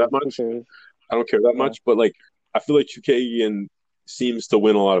don't who care that cares? Who much. cares? I don't care that Yeah. much. But like, I feel like Chukagian seems to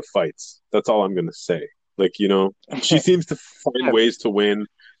win a lot of fights. That's all I'm gonna say. Like, she seems to find Yeah. ways to win,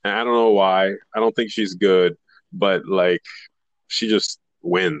 and I don't know why. I don't think she's good, but like, she just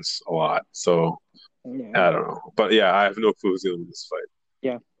wins a lot. So Yeah. I don't know. But yeah, I have no clue who's gonna win this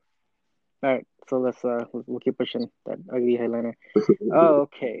Yeah. All right. So we'll keep pushing that ugly headliner. fight. Oh,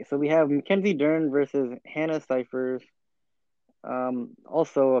 okay. So we have Mackenzie Dern versus Hannah Cifers.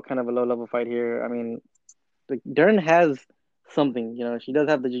 Also a kind of a low level fight here. I mean, like Dern has something. She does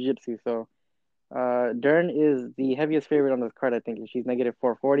have the jiu-jitsu, so Dern is the heaviest favorite on this card, I think. She's negative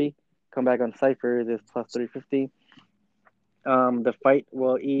 440. Come back on Cyphers is plus 350. The fight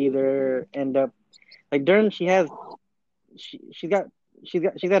will either end up like Dern. She's got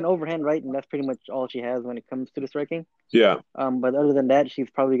an overhand right, and that's pretty much all she has when it comes to the striking. Yeah, But other than that, she's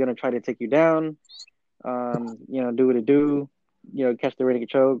probably gonna try to take you down. Do what it do. Catch the rear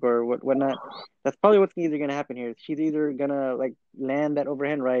choke or whatnot. That's probably what's either gonna happen here. She's either gonna like land that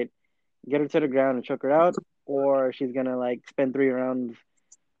overhand right, get her to the ground and choke her out, or she's gonna like spend 3 rounds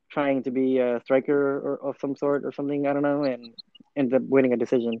trying to be a striker or of some sort or something. I don't know, and ends up winning a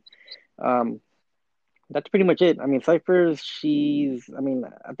decision. Um, that's pretty much it. I mean, Cyphers, I mean,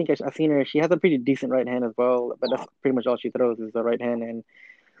 I think I've seen her. She has a pretty decent right hand as well, but that's pretty much all she throws is the right hand, and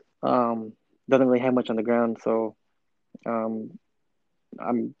um, doesn't really have much on the ground. So um,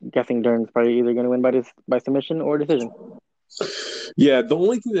 I'm guessing Dern's probably either going to win by submission or decision. yeah. The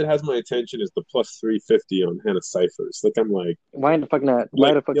only thing that has my attention is the plus 350 on Hannah Cyphers. Like, I'm like, Why the fuck not? Why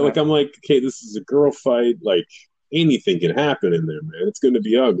like, the fuck yeah, like not? I'm like, okay, this is a girl fight. Like, anything can happen in there, man. It's going to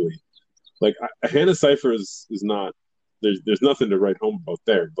be ugly. Like, Hannah Cyphers is not. There's nothing to write home about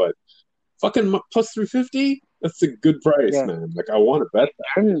there, but Fucking plus 350. That's a good price, Yeah, man. Like I want to bet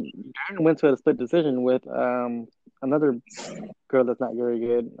Darren went to a split decision with another girl that's not very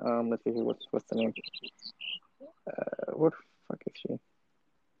good. Let's see here. What's the name? What the fuck is she?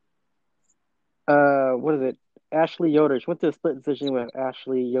 What is it? Ashley Yoder. She went to a split decision with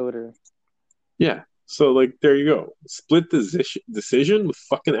Ashley Yoder. Yeah. So like there you go. Split decision with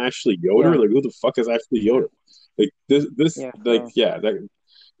fucking Ashley Yoder. Yeah, Like who the fuck is Ashley Yoder? Like this yeah. like yeah, that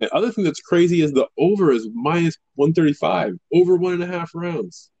the other thing that's crazy is the over is minus 135 over 1.5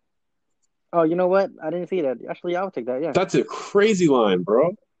 rounds. Oh, you know what? I didn't see that. Actually, I'll take that. Yeah, That's a crazy line,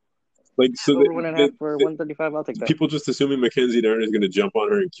 bro. Like so over 1.5 for 135. I'll take that. people just assuming Mackenzie Dern is going to jump on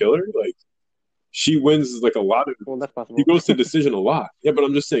her and kill her. Like she wins like a lot of. Well, that's She possible. goes to decision a lot. Yeah, but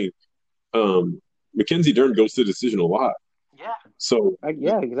I'm just saying, Mackenzie Dern goes to decision a lot. Yeah. So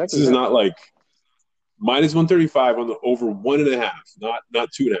Yeah, this exactly. is Yeah, not like minus 135 on the over 1.5, not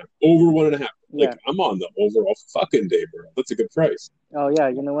 2.5, over 1.5. Like yeah. I'm on the over all fucking day, bro. That's a good price. Oh, yeah.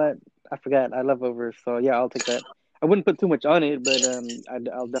 You know what? I forgot. I love overs, so yeah, I'll take that. I wouldn't put too much on it, but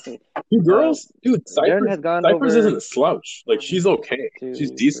I'll definitely. Two Uh, girls, dude. Darren Cypress, has gone Cypress isn't over a slouch. Like one, she's okay. She's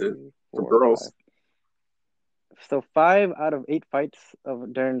two, decent three, for four, five. girls. So 5 out of 8 fights of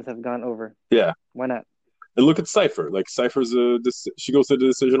Darren's have gone over. Yeah. Why not? And look at Cypher. Like Cypher's she goes to the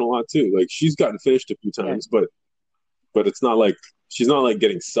decision a lot too. Like she's gotten finished a few Yeah, times, but it's not like she's not like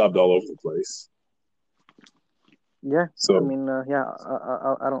getting subbed all over the place. yeah. I So mean, yeah.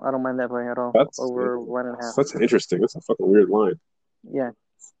 I don't mind that play at all. that's Over 1.5. that's interesting. That's a fucking weird line. Yeah.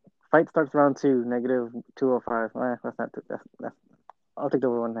 Fight starts round 2, negative 205. That's not too. That's. I'll take the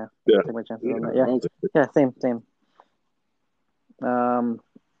over 1.5. Yeah, Take my chances yeah, on that. Yeah, I'll take it. yeah. Same. Um,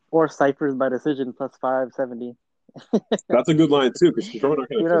 or ciphers by decision plus 570. That's a good line too because she's probably not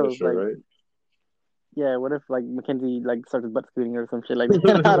going You to know, finish her, like, right? yeah. What if like Mackenzie like starts butt scooting or some shit like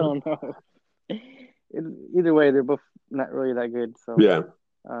that? I don't know. Either way, they're both not really that good. So, Yeah,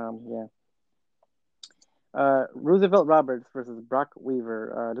 yeah. Roosevelt Roberts versus Brock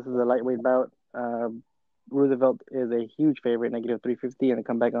Weaver. This is a lightweight bout. Roosevelt is a huge favorite, negative 350, and the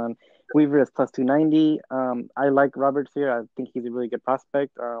comeback on Weaver is plus 290. I like Roberts here. I think he's a really good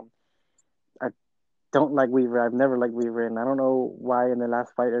prospect. I don't like Weaver. I've never liked Weaver, and I don't know why in the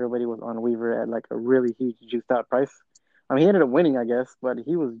last fight everybody was on Weaver at like a really huge juiced out price. I mean, he ended up winning, I guess, but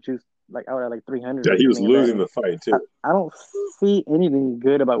he was juiced like out at like 300 yeah. or He was something like that. losing And the fight I, too. I don't see anything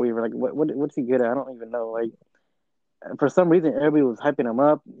good about Weaver. Like, what's he good at? I don't even know. Like, for some reason, everybody was hyping him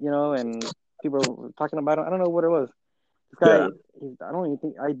up, and people were talking about him. I don't know what it was. This Yeah.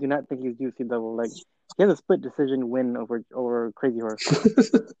 guy, I do not think he's UFC level. Like, he has a split decision win over Crazy Horse.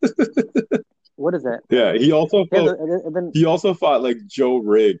 What is that? Yeah. And then He also fought like Joe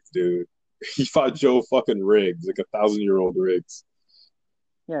Riggs, dude. He fought Joe fucking Riggs, like 1,000-year-old Riggs.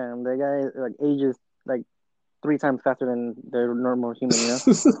 yeah, and the guy like ages like 3 times faster than the normal human.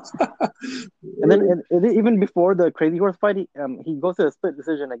 And then even before the Crazy Horse fight, he goes to a split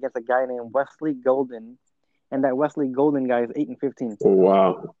decision against a guy named Wesley Golden, and that Wesley Golden guy is 8-15. Oh,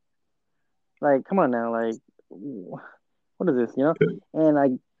 wow. Like, come on now, like, what is this?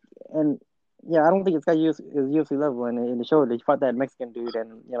 And yeah, I don't think this guy is UFC level. And in the show, they fought that Mexican dude,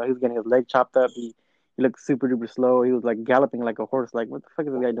 and he was getting his leg chopped up. He looked super duper slow. He was like galloping like a horse. Like, what the fuck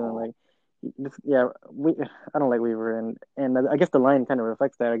is this guy doing? Like, I don't like Weaver, and I guess the line kind of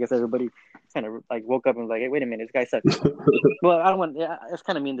reflects that. I guess everybody kind of like woke up and was like, hey, wait a minute, this guy sucks. Well, I don't want. Yeah, it's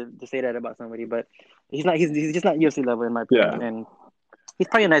kind of mean to say that about somebody, but he's not. He's just not UFC level in my opinion, Yeah. and he's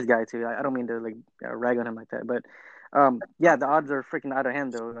probably a nice guy too. I don't mean to like rag on him like that, but yeah, the odds are freaking out of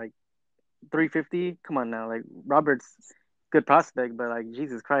hand though. Like 350, come on now. Like Roberts, good prospect, but like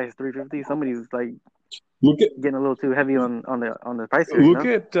Jesus Christ, 350. Somebody's like Look at getting a little too heavy on the price here.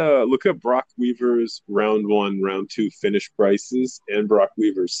 look at Brock Weaver's round 1, round 2 finish prices and Brock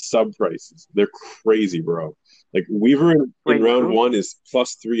Weaver's sub prices. They're crazy, bro. Like Weaver in Wait, round who? 1 is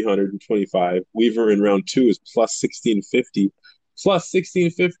plus 325. Weaver in round 2 is plus 1650. Plus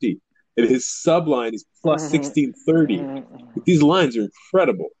 1650. And his sub line is plus 1630. These lines are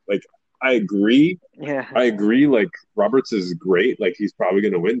incredible. Like I agree. Yeah, I agree. Like Roberts is great. Like he's probably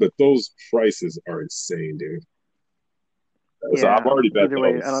going to win, but those prices are insane, dude. So I've yeah. already bet Either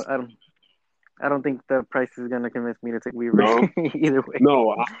way, those. I don't think the price is gonna convince me to take Weaver. No, Either way,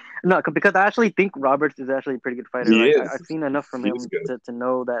 no, no, because I actually think Roberts is actually a pretty good fighter. he Like I've is. seen enough from He is him good. to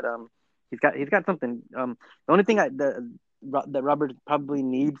know that he's got something. The only thing that Roberts probably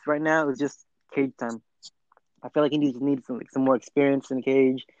needs right now is just cage time. I feel like he needs some more experience in the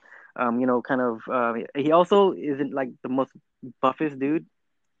cage. Kind of. He also isn't like the most buffest dude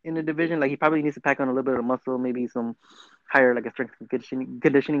in the division. Like he probably needs to pack on a little bit of muscle, maybe some hire like a strength and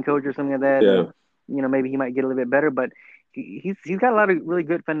conditioning coach or something like that, Yeah. and maybe he might get a little bit better. But he's got a lot of really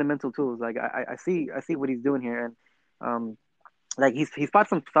good fundamental tools. Like I see what he's doing here, and like he's fought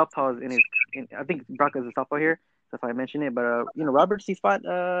some southpaws in his. I think Brock is a southpaw here. That's why I mentioned it. But Roberts, he fought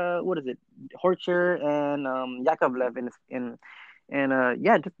what is it, Horcher and Yakovlev and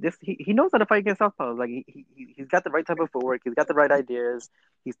yeah, just he knows how to fight against southpaws. Like he's got the right type of footwork. He's got the right ideas.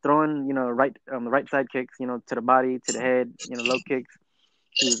 He's throwing right the right side kicks, to the body, to the head, low kicks.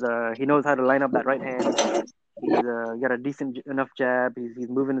 He knows how to line up that right hand. He's got a decent enough jab. He's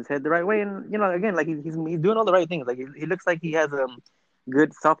moving his head the right way, and again, like he's doing all the right things. Like he looks like he has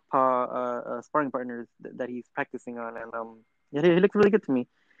good southpaw sparring partners that he's practicing on, and yeah, he looks really good to me.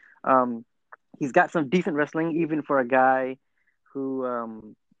 Um, he's got some decent wrestling, even for a guy who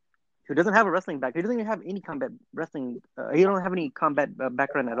doesn't have a wrestling back. He doesn't even have any combat wrestling. He don't have any combat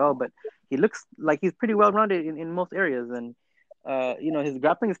background at all. But he looks like he's pretty well rounded in most areas, and his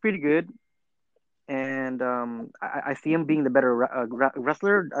grappling is pretty good. And I see him being the better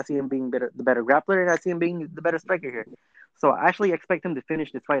wrestler. I see him being the better grappler, and I see him being the better striker here. So I actually expect him to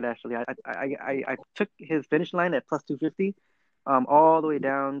finish this fight. Actually, I took his finish line at plus 250, all the way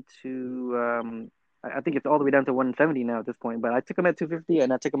down to I think it's all the way down to 170 now at this point. But I took him at 250,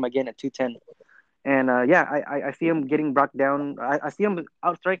 and I took him again at 210. And yeah, I see him getting Brock down. I see him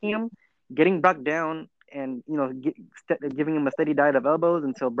outstriking him, getting Brock down, and giving him a steady diet of elbows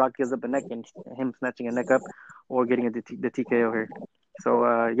until Brock gives up a neck and him snatching a neck up or getting the TKO here. So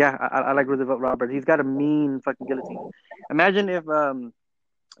yeah, I like Roosevelt Robert. He's got a mean fucking guillotine. Imagine if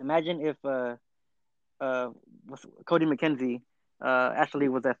Cody McKenzie actually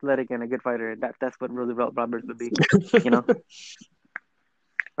was athletic and a good fighter. That's what Roosevelt Roberts would be,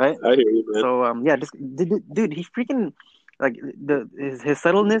 right? I hear you, man. So yeah, just dude, he's freaking like his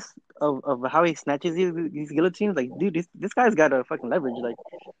subtleness of how he snatches these guillotines. Like, dude, this guy's got a fucking leverage. Like,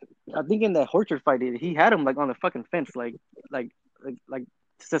 I think in that Horcher fight, he had him like on the fucking fence, like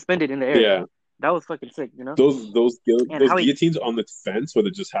suspended in the air. Yeah. That was fucking sick, Those And how he guillotines on the fence where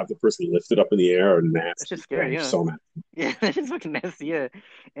they just have the person lifted up in the air are That's nasty. just scary, Yeah, yeah. so nasty. Yeah, that's just fucking nasty, yeah.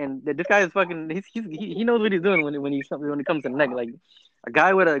 And this guy is fucking. He knows what he's doing when it comes to the neck. Like a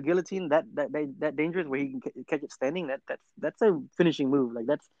guy with a guillotine that dangerous where he can catch it standing. That's a finishing move. Like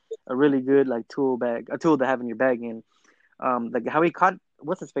that's a really good like tool to have in your bag. And like how he caught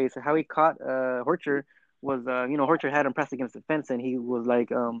what's his face, how he caught Horcher was Horcher had him pressed against the fence, and he was like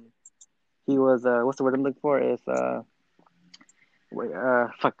he was what's the word I'm looking for is fuck,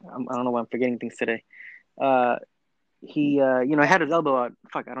 I don't know why I'm forgetting things today. He had his elbow out.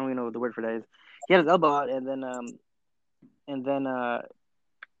 Fuck, I don't even know what the word for that is. He had his elbow out, and then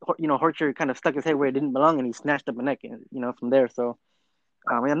Horcher kind of stuck his head where it didn't belong, and he snatched up a neck, and from there. So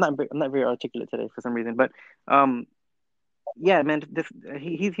I'm not very articulate today for some reason, but yeah, man,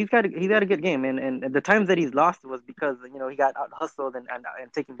 he's got a good game, and the times that he's lost was because he got out hustled and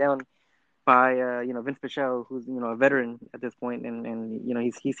taken down by Vince Pichel, who's a veteran at this point, and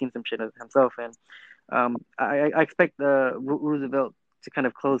he's seen some shit himself, and I expect Roosevelt to kind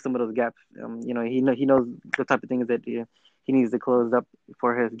of close some of those gaps. He knows the type of things that he needs to close up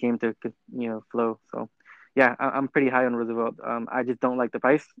for his game to flow. So yeah, I'm pretty high on Roosevelt. I just don't like the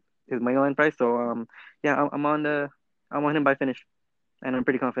price, his money line price. So yeah, I'm on him by finish, and I'm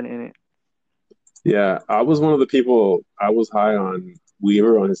pretty confident in it. Yeah, I was one of the people. I was high on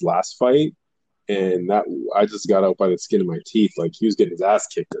Weaver on his last fight, and that I just got out by the skin of my teeth. Like he was getting his ass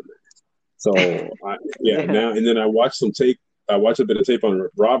kicked in there. So yeah, Yeah. now and then I watched some tape. I watched a bit of tape on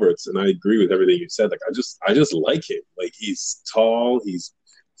Roberts, and I agree with everything you said. Like I just like him. Like he's tall, he's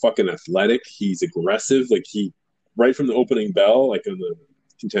fucking athletic, he's aggressive. Like he, right from the opening bell, like in the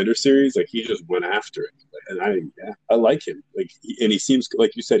Contender Series, like he just went after it. And I like him. Like and he seems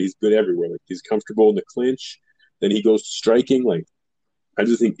like you said, he's good everywhere. Like he's comfortable in the clinch. Then he goes to striking. Like I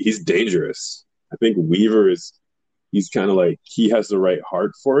just think he's dangerous. I think Weaver is. He's kind of like he has the right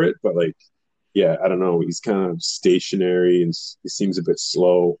heart for it, but like yeah, I don't know. He's kind of stationary and he seems a bit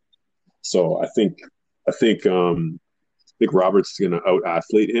slow. So I think Roberts is going to out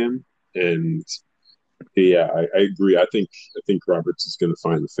athlete him, and yeah, I agree. I think Roberts is going to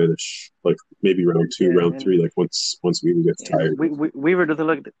find the finish, like maybe round two, Yeah, round and three, like once Weaver gets yeah, tired. Weaver doesn't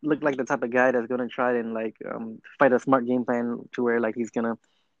look like the type of guy that's gonna try and like fight a smart game plan to where like he's gonna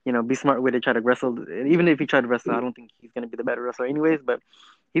be smart with it, try to wrestle. And even if he tried to wrestle, I don't think he's gonna be the better wrestler anyways. But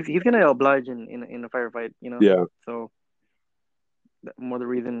he's gonna oblige in a firefight, Yeah, So more the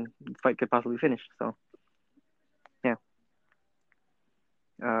reason the fight could possibly finish. So yeah,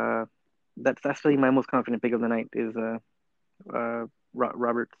 uh, that's really my most confident pick of the night is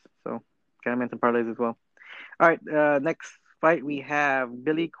Roberts. So kind of meant some parlays as well. All right. Next fight we have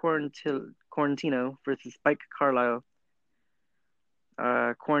Billy Quarantino versus Spike Carlisle.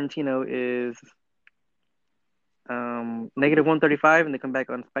 Quarantino is negative 135, and the comeback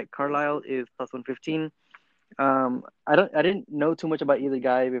on Spike Carlisle is plus 115. I didn't know too much about either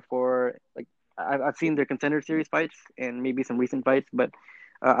guy before. Like I've seen their Contender Series fights and maybe some recent fights, but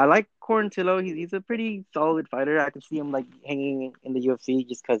I like Quarantillo. He's a pretty solid fighter. I can see him like hanging in the UFC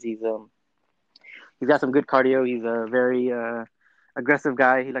just because he's got some good cardio. He's a very aggressive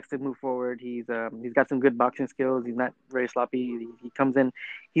guy. He likes to move forward. He's got some good boxing skills. He's not very sloppy. He comes in.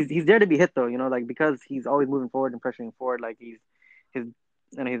 He's there to be hit though. You know, like because he's always moving forward and pressuring forward. Like his his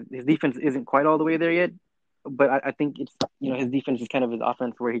defense isn't quite all the way there yet. But I think it's his defense is kind of his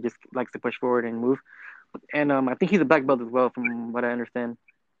offense where he just likes to push forward and move. And I think he's a black belt as well, from what I understand.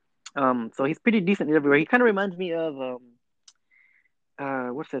 So he's pretty decent everywhere. He kind of reminds me of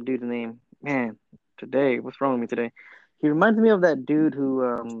what's that dude's name? Man, today, what's wrong with me today? He reminds me of that dude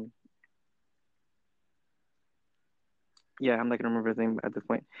who yeah, I'm not gonna remember his name at this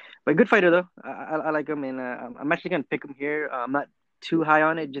point. But good fighter though. I like him, and I'm actually gonna pick him here. I'm not too high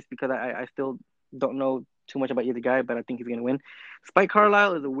on it just because I still don't know too much about either guy, but I think he's gonna win. Spike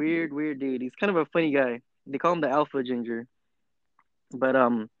Carlisle is a weird dude. He's kind of a funny guy. They call him the Alpha Ginger, but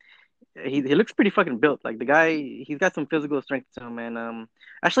he looks pretty fucking built. Like the guy, he's got some physical strength to him, and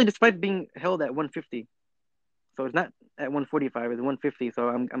actually, despite being held at 150, so it's not at 145, it's 150. So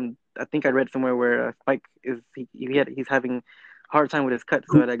I think I read somewhere where Spike he's having a hard time with his cut,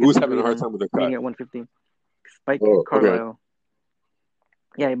 so I guess Who's he's having a hard time with their being cut? at 150. Spike Oh, okay. Carlisle.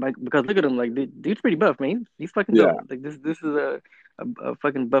 Yeah, because look at him, like dude's pretty buff, man. He's fucking Yeah. built. Like this is a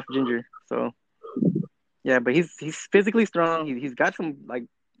fucking buff ginger. So yeah, but he's physically strong. He's got some like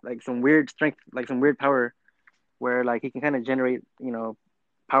some weird strength, like some weird power, where like he can kind of generate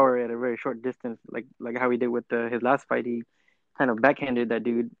power at a very short distance, like how he did with his last fight. He kind of backhanded that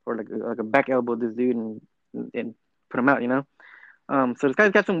dude, or like a back elbowed this dude and put him out. So this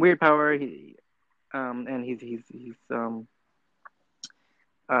guy's got some weird power. And he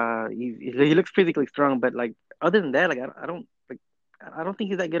looks physically strong, but like other than that, like I don't think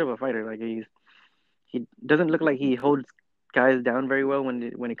he's that good of a fighter. Like he doesn't look like he holds guys down very well when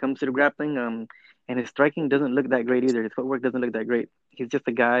it comes to the grappling. And his striking doesn't look that great either. His footwork doesn't look that great. He's just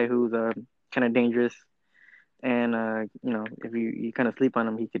a guy who's kind of dangerous, and if you kind of sleep on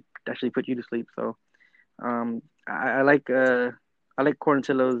him, he could actually put you to sleep. So I like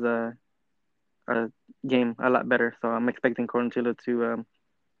Quarantillo's game a lot better. So I'm expecting Quarantillo to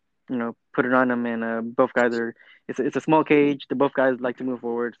put it on him, and both guys are. It's a small cage. The both guys like to move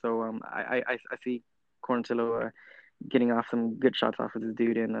forward, so I see Quarantillo getting off some good shots off of this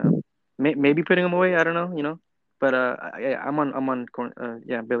dude, and maybe putting him away. I don't know, but I'm on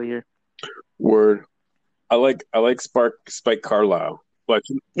Billy here. Word. I like Spike Carlisle, but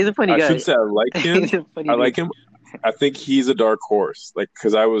He's a funny I guy. should say I like him. He's a funny I dude. like him. I think he's a dark horse. Like,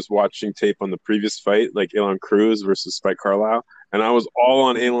 because I was watching tape on the previous fight, like Elon Cruz versus Spike Carlisle, and I was all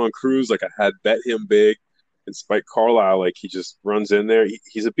on Elon Cruz. Like, I had bet him big, and Spike Carlisle, like, he just runs in there.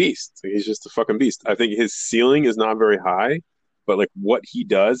 He's a beast. Like, he's just a fucking beast. I think his ceiling is not very high, but like what he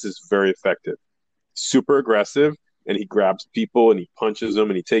does is very effective. Super aggressive, and he grabs people and he punches them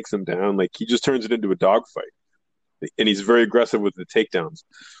and he takes them down. Like, he just turns it into a dogfight, and he's very aggressive with the takedowns.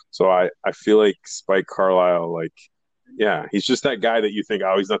 So I feel like Spike Carlisle, like, yeah, he's just that guy that you think,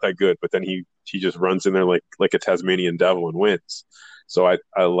 oh, he's not that good, but then he just runs in there like a Tasmanian devil and wins. So I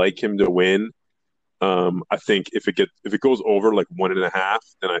like him to win. I think if it goes over like 1.5,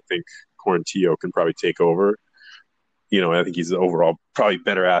 then I think Quarantillo can probably take over. I think he's the overall probably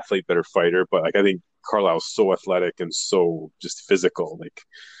better athlete, better fighter, but like I think Carlisle's so athletic and so just physical. Like,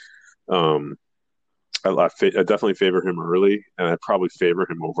 um, I definitely favor him early, and I probably favor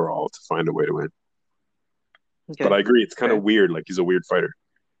him overall to find a way to win. But Okay. I agree, it's kind of Okay. weird. Like, he's a weird fighter.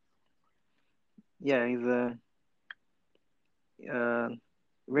 Yeah, he's a uh,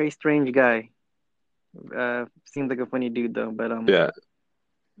 very strange guy. Seems like a funny dude though, but Yeah.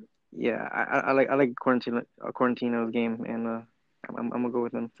 yeah, I like Quarantino's game, and I'm gonna go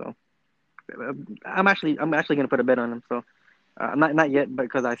with him. So I'm actually gonna put a bet on him. So not yet,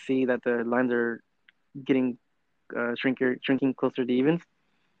 because I see that the lines are getting shrinking closer to even. So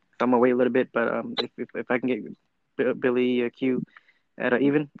I'm gonna wait a little bit, but if I can get Billy Q at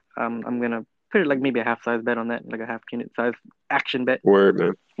even, I'm gonna put it like maybe a half size bet on that, like a half unit size action bet. Word,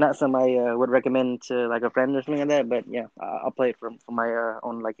 man. Not some I would recommend to like a friend or something like that, but yeah, I'll play it for my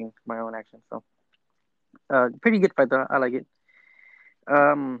own liking, my own action. So pretty good fight though. I like it.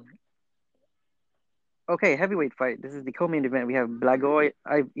 Um, okay, heavyweight fight. This is the co-main event. We have Blagoy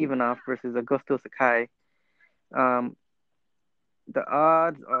Ivanov versus Augusto Sakai. Um, the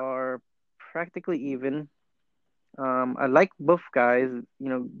odds are practically even. I like both guys. You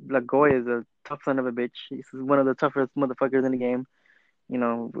know, Lagoy is a tough son of a bitch. He's one of the toughest motherfuckers in the game. You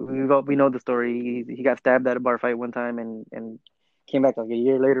know, we know the story. He got stabbed at a bar fight one time and came back like a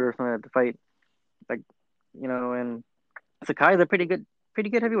year later or something at the fight. Like, you know, and Sakai is a pretty good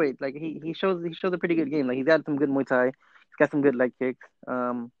heavyweight. Like he shows a pretty good game. Like he's got some good Muay Thai. He's got some good leg kicks.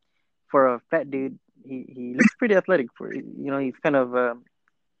 For a fat dude, he looks pretty athletic. For you know, he's kind of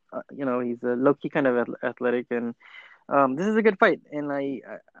you know, he's a low key kind of athletic, and this is a good fight. And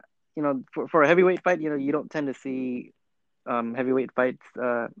you know, for a heavyweight fight, you know, you don't tend to see heavyweight fights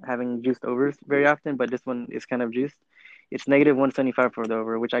having juiced overs very often, but this one is kind of juiced. It's negative 175 for the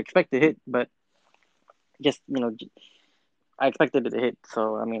over, which I expect to hit, but just you know, I expected it to hit.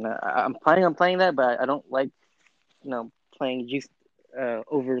 So I mean, I'm planning on playing that, but I don't like you know playing juiced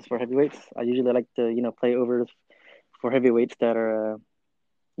overs for heavyweights. I usually like to you know play overs for heavyweights that are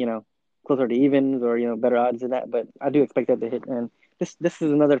you know closer to evens or you know better odds than that. But I do expect that to hit, and this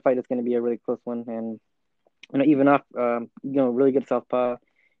is another fight that's going to be a really close one, and you know even off you know really good southpaw.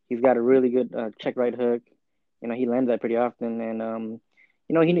 He's got a really good check right hook. You know he lands that pretty often, and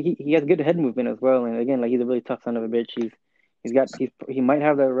you know he has good head movement as well. And again, like he's a really tough son of a bitch. He might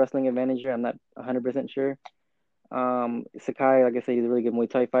have the wrestling advantage here. I'm not 100% sure. Sakai, like I said, he's a really good Muay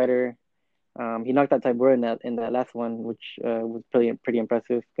Thai fighter. He knocked out Tybura in that last one, which was pretty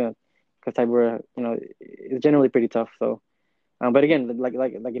impressive. Because Tybura, you know, is generally pretty tough. So, but again, like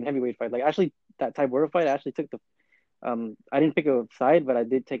in heavyweight fight, like actually that Tybura fight, I actually took the I didn't pick a side, but I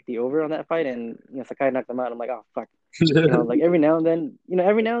did take the over on that fight, and you know Sakai knocked him out. I'm like, oh fuck, you know, like every now and then, you know,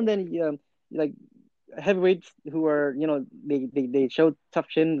 every now and then, like heavyweights who are, you know, they show tough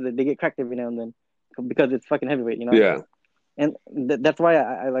chins, they get cracked every now and then because it's fucking heavyweight, you know. Yeah. And that's why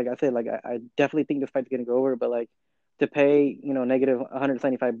I like I said like I definitely think this fight's gonna go over, but like to pay you know negative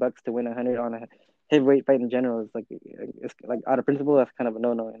 175 bucks to win 100 on a heavyweight fight in general is like it's like out of principle that's kind of a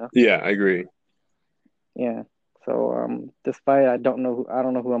no no, you know. Yeah, I agree. Yeah. So this fight I don't know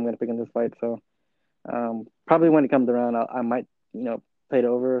who I'm gonna pick in this fight. So probably when it comes around I might you know play it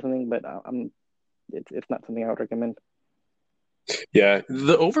over or something, but I'm it's not something I would recommend. Yeah,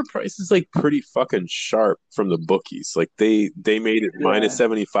 the overprice is like pretty fucking sharp from the bookies. Like they made it minus Yeah.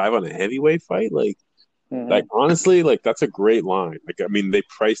 75 on a heavyweight fight. Like Hmm. honestly, like that's a great line. Like I mean, they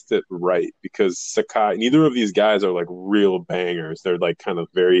priced it right because Sakai, neither of these guys are like real bangers. They're like kind of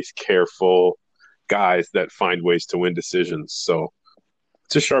very careful guys that find ways to win decisions. So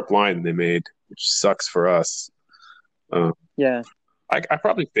it's a sharp line they made, which sucks for us. Uh, Yeah. I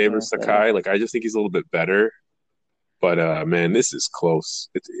probably favor Yeah. Sadly. Sakai. Like I just think he's a little bit better. But man, this is close.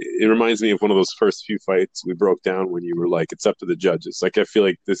 It reminds me of one of those first few fights we broke down when you were like, it's up to the judges. Like I feel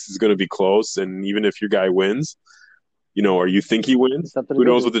like this is going to be close, and even if your guy wins, you know, or you think he wins, It's up to the who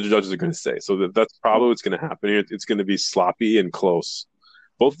knows judges. what the judges are going to say. So that's probably what's going to happen here. It's going to be sloppy and close.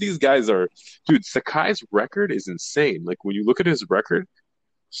 Both these guys are, dude. Sakai's record is insane. Like when you look at his record,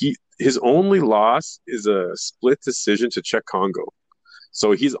 his only loss is a split decision to Czech Congo.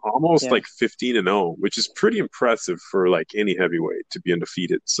 So he's almost Yeah. like 15-0, which is pretty impressive for like any heavyweight to be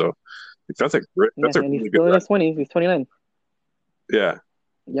undefeated. So Yeah. that's a And he's really good still in his record. 20s. He's 29, Yeah.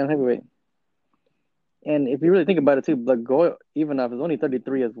 young heavyweight. And if you really think about it too, Blagoy Ivanov is only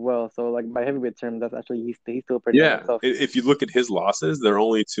 33 as well. So like by heavyweight term, that's actually he's still pretty young Yeah. himself. If you look at his losses, they're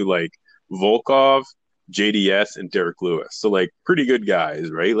only to like Volkov, JDS, and Derek Lewis. So like pretty good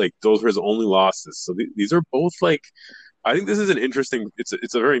guys, right? Like those were his only losses. So these are both like I think this is an interesting. It's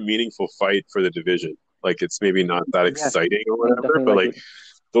a very meaningful fight for the division. Like it's maybe not that Yeah, exciting or I whatever, definitely but like like it.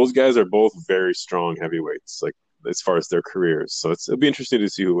 those guys are both very strong heavyweights. Like as far as their careers, so it'll be interesting to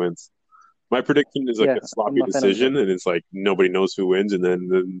see who wins. My prediction is like Yeah, a sloppy I'm a fan of both. decision, and it's like nobody knows who wins, and then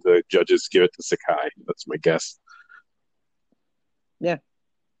the judges give it to Sakai. That's my guess. Yeah,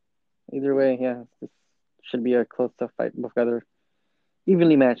 either way, yeah, this should be a close tough fight. Both guys are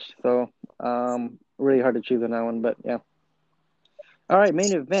evenly matched, so really hard to choose on that one. But yeah. All right,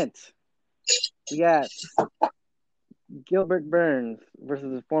 main event. We got Gilbert Burns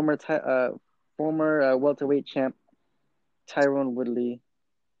versus the former welterweight champ Tyrone Woodley.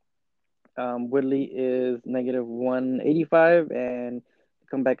 Woodley is negative 185, and the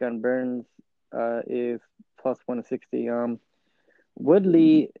comeback on Burns is plus 160.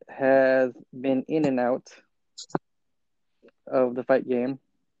 Woodley has been in and out of the fight game,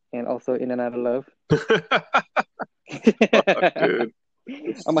 and also in and out of love. Fuck, dude.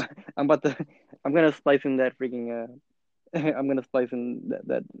 I'm I'm about to I'm gonna splice in that freaking I'm gonna splice in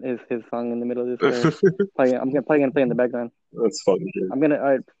that his song in the middle of this play. I'm gonna play in the background. That's funny, dude. I'm gonna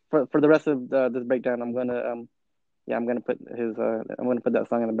all right for the rest of this breakdown. I'm gonna Yeah, I'm gonna put that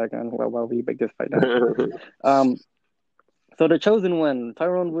song in the background while we break this fight down. Um, so the chosen one,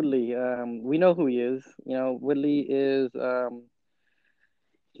 Tyrone Woodley. We know who he is. You know, Woodley is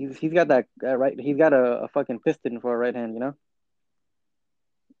he's got that right. He's got a fucking piston for a right hand. You know,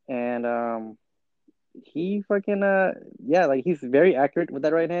 and he fucking yeah, like he's very accurate with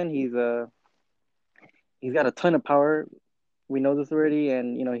that right hand. He's got a ton of power. We know this already,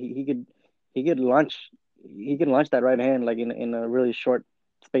 and you know he could launch that right hand like in a really short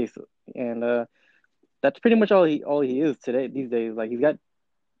space, and that's pretty much all he is today these days. Like he's got.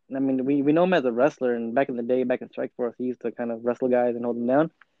 I mean, we know him as a wrestler, and back in the day, back in Strikeforce, he used to kind of wrestle guys and hold them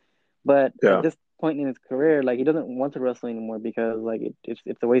down. But at Yeah, this point in his career, like he doesn't want to wrestle anymore because like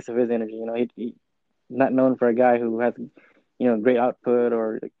it's a waste of his energy. You know, he's not known for a guy who has great output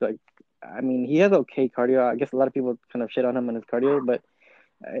or like I mean he has okay cardio. I guess a lot of people kind of shit on him and his cardio, but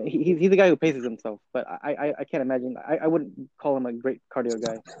he's the guy who paces himself. But I can't imagine. I wouldn't call him a great cardio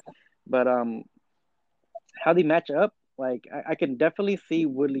guy. But how they match up, like I can definitely see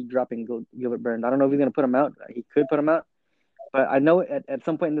Woodley dropping Gilbert Burns. I don't know if he's gonna put him out. He could put him out, but I know at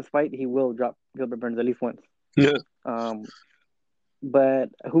some point in this fight he will drop Gilbert Burns at least once. yeah, Um, but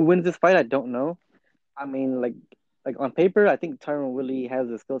who wins this fight, I don't know. I mean, like on paper, I think Tyron Woodley has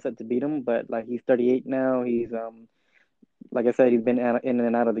the skill set to beat him, but like he's 38 now. He's like I said, he's been in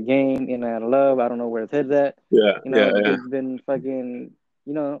and out of the game, in and out of love. I don't know where his head's at. yeah, You know, yeah, yeah. dude's been fucking,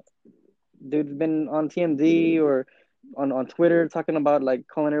 you know, dude's been on TMZ or on Twitter talking about like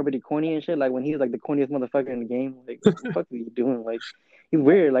calling everybody corny and shit. Like when he's like the corniest motherfucker in the game. Like, what the fuck are you doing? Like, he's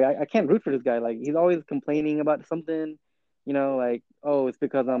weird. Like, I can't root for this guy. Like, he's always complaining about something. You know, like, oh, it's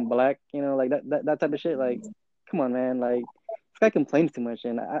because I'm black. You know, like that type of shit. Like, come on, man. Like, this guy complains too much,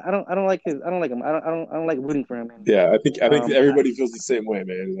 and I don't like I don't like him. I don't like rooting for him. And Yeah, I think um, I, everybody feels the same way,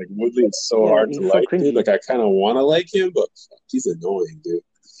 man. Like Woodley is so yeah, hard to he's so like, dude. cringy. Like I kind of want to like him, but fuck, he's annoying, dude.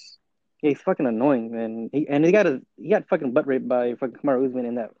 Yeah, he's fucking annoying, man. He got fucking butt raped by fucking Kamaru Usman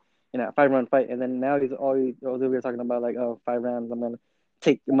in that 5 round fight, and then now he's always over here talking about like, oh, 5 rounds, I'm gonna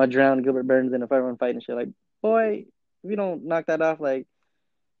take my drown Gilbert Burns in a 5 round fight and shit. Like, boy, if you don't knock that off, like,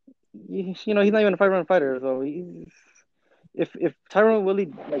 you know, he's not even a 5 round fighter. So if Tyrone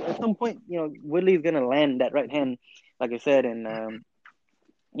Woodley, like at some point, you know, Woodley's gonna land that right hand, like I said, and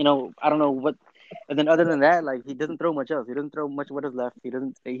you know, I don't know what. And then other than that, like he doesn't throw much else. He doesn't throw much with his left. He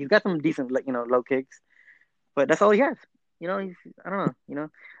doesn't. He's got some decent, like low kicks, but that's all he has. You know, he's I don't know. You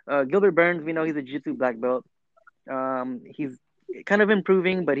know, Gilbert Burns, we know he's a jiu-jitsu black belt. He's kind of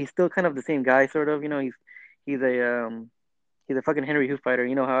improving, but he's still kind of the same guy, sort of. You know, he's a he's a fucking Henry Hoof fighter.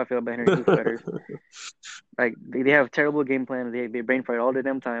 You know how I feel about Henry Hoof fighters. Like they have terrible game plans. They brain fight all the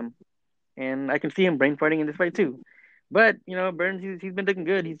damn time, and I can see him brain fighting in this fight too. But you know, Burns, he's been looking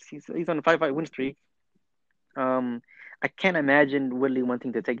good. He's on a 5 fight win streak. Um, I can't imagine Woodley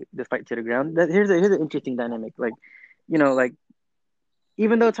wanting to take this fight to the ground. Here's an interesting dynamic. Like, you know, like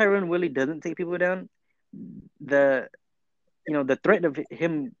even though Tyrone Woodley doesn't take people down, the the threat of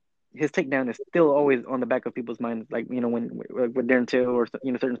his takedown is still always on the back of people's minds. Like you know when with Darren Till or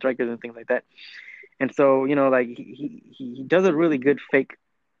certain strikers and things like that. And so you know like he does a really good fake.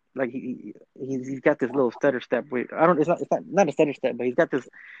 Like he's got this little stutter step. Where I don't. It's not a stutter step, but he's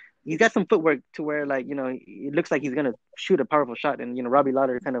got some footwork to where like it looks like he's gonna shoot a powerful shot. And Robbie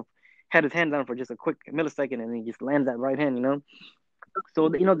Lawler kind of had his hand down for just a quick millisecond, and he just lands that right hand. So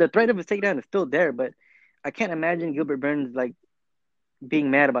the threat of his takedown is still there, but I can't imagine Gilbert Burns like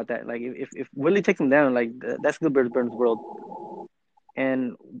being mad about that. Like if Willie takes him down, like that's Gilbert Burns' world.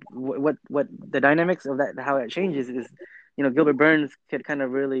 And what the dynamics of that, how it changes is, Gilbert Burns could kind of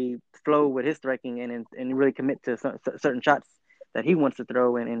really flow with his striking and really commit to certain shots that he wants to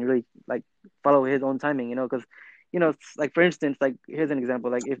throw and really like follow his own timing. Because like for instance, like here's an example.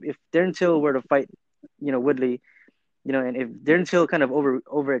 Like if Darren Till were to fight, Woodley. And if Darren Till kind of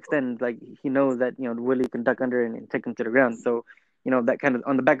overextends, like he knows that Willie can duck under and take him to the ground. So that kind of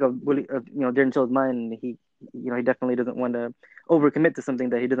on the back of Willie, Darren Till's mind, he definitely doesn't want to overcommit to something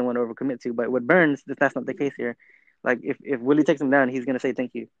that he doesn't want to overcommit to. But with Burns, that's not the case here. Like if Willie takes him down, he's gonna say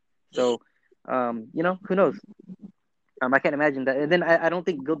thank you. So, who knows? I can't imagine that. And then I don't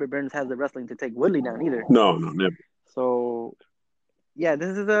think Gilbert Burns has the wrestling to take Woodley down either. No, no, never. So yeah,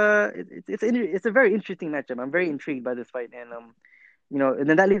 this is it's a very interesting matchup. I'm very intrigued by this fight, and and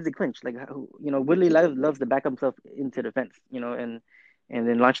then that leaves the clinch. Like Woodley loves to back himself into the fence, and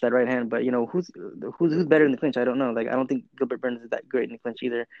then launch that right hand. But who's better in the clinch? I don't know. Like I don't think Gilbert Burns is that great in the clinch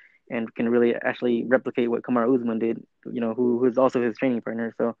either, and can really actually replicate what Kamaru Usman did. Who's also his training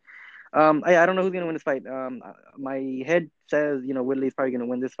partner. So I don't know who's gonna win this fight. My head says Woodley's probably gonna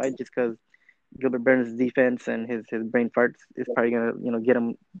win this fight just because Gilbert Burns' defense and his brain farts is probably gonna get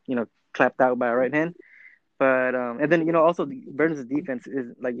him clapped out by a right hand. But and then also Burns' defense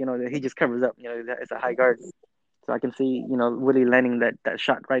is like he just covers up. It's a high guard, so I can see Willie landing that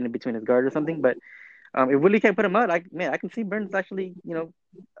shot right in between his guard or something. But if Willie can't put him out, I can see Burns actually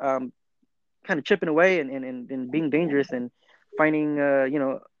um, kind of chipping away and being dangerous and finding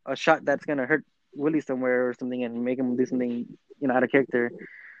a shot that's gonna hurt Willie somewhere or something and make him do something out of character.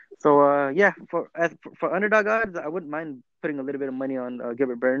 So yeah, for underdog odds, I wouldn't mind putting a little bit of money on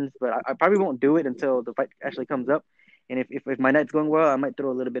Gilbert Burns, but I probably won't do it until the fight actually comes up. And if my night's going well, I might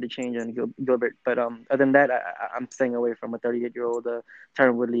throw a little bit of change on Gilbert. But other than that, I'm staying away from a 38-year-old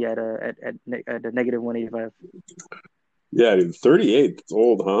Tyron Woodley at a negative 185. Yeah, dude, 38. It's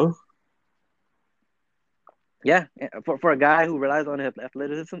old, huh? Yeah, for a guy who relies on his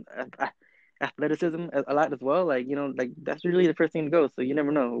athleticism a lot as well. Like that's usually the first thing to go. So you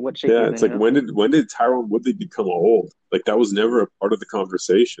never know what shape Yeah, he's it's in. like when did Tyron Woodley become old? Like that was never a part of the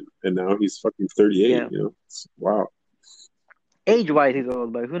conversation, and now he's fucking 38. Yeah, Wow. age wise he's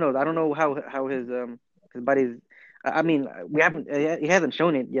old, but who knows? I don't know how his body's. I mean, we haven't he hasn't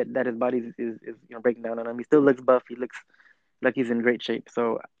shown it yet that his body is breaking down on him. He still looks buff. He looks like he's in great shape.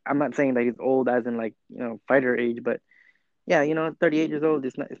 So I'm not saying that he's old as in like fighter age, but yeah, 38 years old.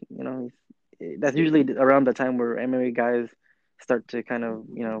 It's not that's usually around the time where MMA guys start to kind of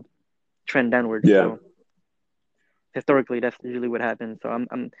trend downwards. Yeah, So historically, that's usually what happens. So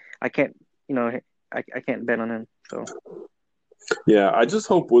I can't I can't bet on him. So yeah. I just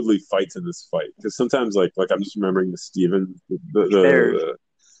hope Woodley fights in this fight because sometimes, like I'm just remembering the Steven, stairs.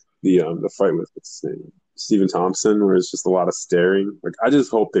 the fight with what's his name, Stephen Thompson, where it's just a lot of staring. Like I just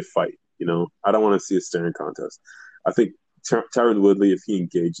hope they fight. I don't want to see a staring contest. I think Tyron Woodley, if he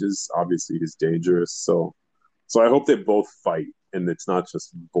engages, obviously he's dangerous. So I hope they both fight and it's not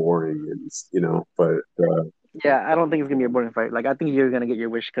just boring and. But Yeah, I don't think it's gonna be a boring fight. Like I think you're gonna get your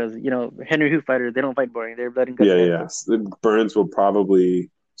wish because Henry Hoof fighters they don't fight boring. They're blood and guts yeah, guys. yeah. So Burns will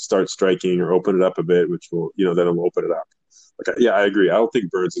probably start striking or open it up a bit, which will then it'll open it up. Like yeah, I agree. I don't think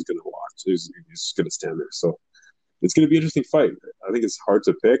Burns is going to watch. He's just going to stand there. So it's going to be an interesting fight. I think it's hard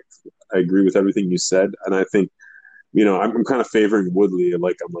to pick. I agree with everything you said, and I think I'm kind of favoring Woodley. I'm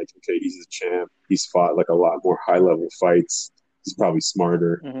like, okay, he's a champ. He's fought like a lot more high level fights. He's probably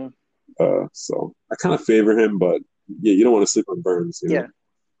smarter. Mm-hmm. So I kind of favor him, but yeah, you don't want to sleep on Burns. Yeah,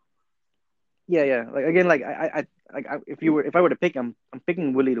 yeah. Like again, like if I were to pick, I'm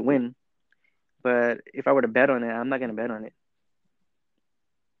picking Willie to win. But if I were to bet on it, I'm not gonna bet on it.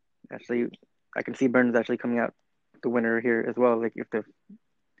 Actually, I can see Burns actually coming out the winner here as well. Like if the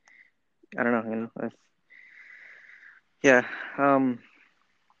I don't know, yeah.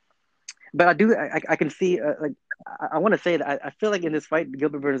 But I do I can see like I want to say that I feel like in this fight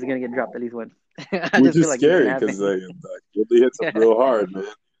Gilbert Burns is gonna get dropped at least once. I Which just feel is like it's gonna scary because happen. Woodley hits him real hard, man.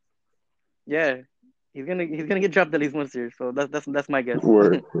 Yeah, he's gonna get dropped at least once here. So that's my guess.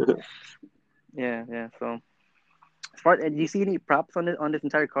 Word. Yeah. So as far do you see any props on this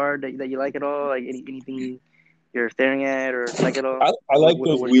entire card that you like at all? Like anything you're staring at or like at all? I like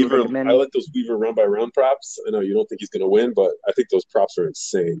those What you would Weaver. I recommend? like those Weaver round by round props. I know you don't think he's going to win, but I think those props are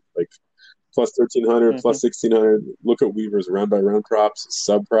insane. Like plus 1,300, Mm-hmm. plus 1,600. Look at Weaver's round by round props,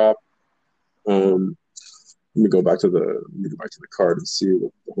 sub prop. Let me go back to the card and see the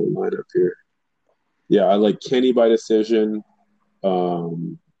whole lineup here. Yeah, I like Kenny by decision.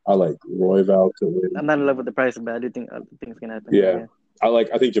 I like Royval to win. I'm not in love with the price, but I think it's gonna happen. But Yeah, yeah.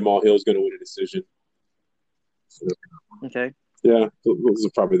 I think Jamal Hill's going to win a decision. Okay. Yeah, those are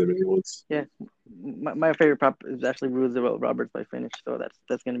probably the main ones. Yeah. My favorite prop is actually Roosevelt Roberts by finish, so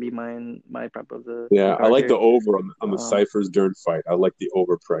that's gonna be my prop of the Yeah, I card like here. the over on the Um, Cyphers Dern fight. I like the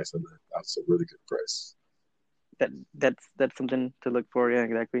over price on that. That's a really good price. that's something to look for. Yeah,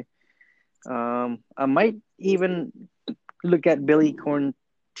 exactly. I might even look at Billy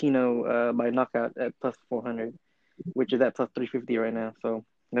Corntino by knockout at plus 400, which is at plus 350 right now. So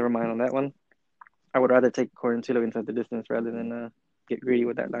never mind on that one. I would rather take Corntino inside the distance rather than get greedy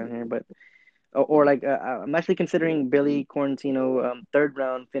with that line here. But or like I'm actually considering Billy Corntino third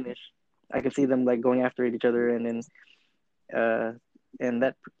round finish. I can see them like going after each other, and then uh, and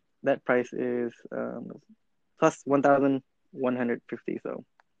that price is plus 1,150. So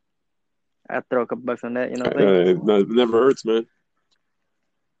I'd throw a couple bucks on that. You know what I'm saying? It never hurts, man.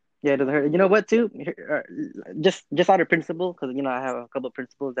 Yeah, it doesn't hurt. You know what, too? Just out of principle, because I have a couple of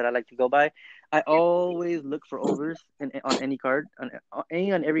principles that I like to go by. I always look for overs on any card, on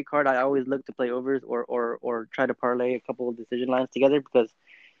every card. I always look to play overs or try to parlay a couple of decision lines together because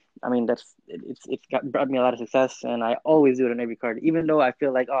I mean, it's brought me a lot of success, and I always do it on every card, even though I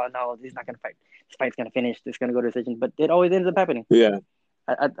feel like, oh no, he's not gonna fight. This fight's gonna finish. It's gonna go to decision, but it always ends up happening. Yeah,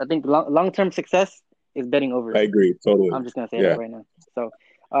 I think long term success is betting overs. I agree totally. I'm just gonna say that Yeah, right now. So,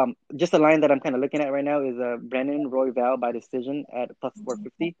 just a line that I'm kind of looking at right now is Brennan Royval by decision at plus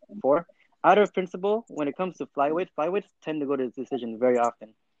 454. Out of principle, when it comes to flyweights tend to go to decision very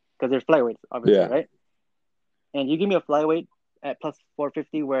often because there's flyweights, obviously, yeah, right? And you give me a flyweight at plus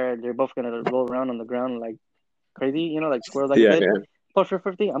 450 where they're both gonna roll around on the ground like crazy, like squirrels, like I yeah, said. yeah, Plus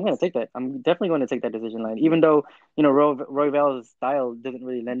 450, I'm gonna take that. I'm definitely going to take that decision line, even though Royval's style doesn't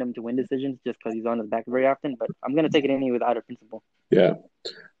really lend him to win decisions just because he's on his back very often. But I'm gonna take it anyway without a principle. yeah.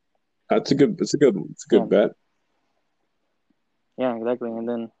 It's a Yeah, good bet. yeah, exactly. And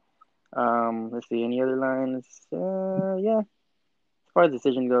then let's see, any other lines? Yeah, as far as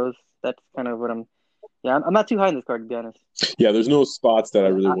decision goes, that's kind of what I'm. Yeah, I'm not too high in this card to be honest. Yeah, there's no spots that I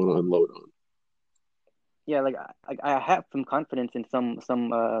Yeah, really want to unload on. yeah, like I have some confidence in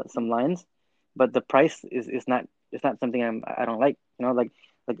some lines, but the price is not it's not something I don't like. Like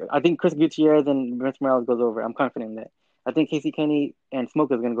I think Chris Gutierrez and Vince Morales goes over. I'm confident in that. I think Casey Kenny and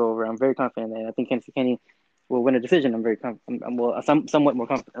Smoke is gonna go over. I'm very confident in that. I think Casey Kenny will win a decision. I'm very somewhat more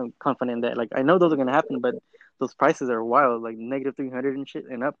confident in that. Like I know those are gonna happen, but those prices are wild, like negative 300 and shit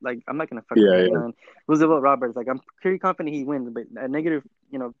and up. Like I'm not gonna fuck with Yeah, that. yeah, And Roosevelt Roberts, like I'm pretty confident he wins, but a negative,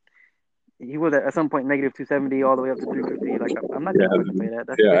 he was at some point negative 270 all the way up to 350. Like I'm not yeah, gonna fucking play that.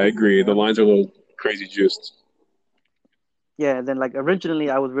 That's yeah. I crazy. agree. The lines are a little crazy juiced. Yeah. And then like originally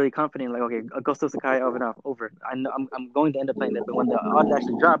I was really confident. Like okay, Augusto Sakai Ivanov over. I'm going to end up playing that. But when the odds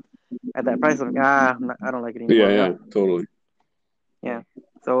actually dropped at that price, I'm like I don't like it Yeah, anymore. yeah, totally. Yeah.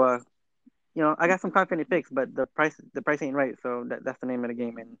 So I got some confident picks, but the price ain't right. So that's the name of the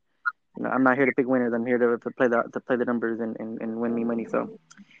game. And I'm not here to pick winners. I'm here to play the numbers and win me money. So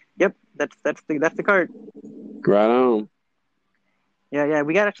yep, that's the card. Right on. Yeah, yeah.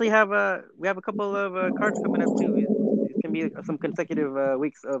 We have a couple of cards coming up too. It can be some consecutive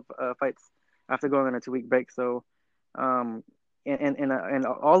weeks of fights after going on a 2 week break. So, um, and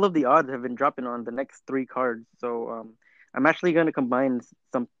all of the odds have been dropping on the next three cards. So, I'm actually going to combine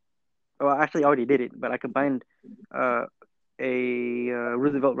some. Well, actually, I already did it, but I combined uh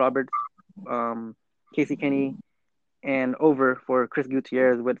Roosevelt Roberts, um, Casey Kenny, and over for Chris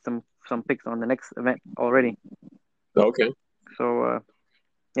Gutierrez with some picks on the next event already. Okay. So,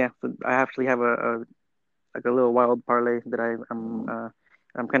 yeah, so I actually have a like a little wild parlay that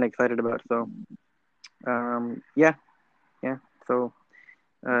I'm kind of excited about. So yeah, yeah. So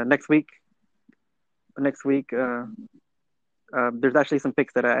next week there's actually some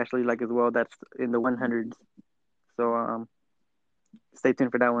picks that I actually like as well. That's in the 100s. So stay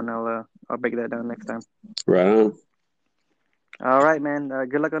tuned for that one. I'll break that down next time. Right on. All right, man.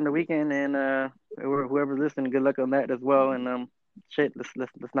 Good luck on the weekend, and whoever's listening, good luck on that as well. And shit, let's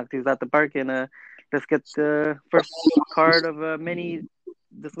knock these out the park, and let's get the first card of many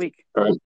this week. All right.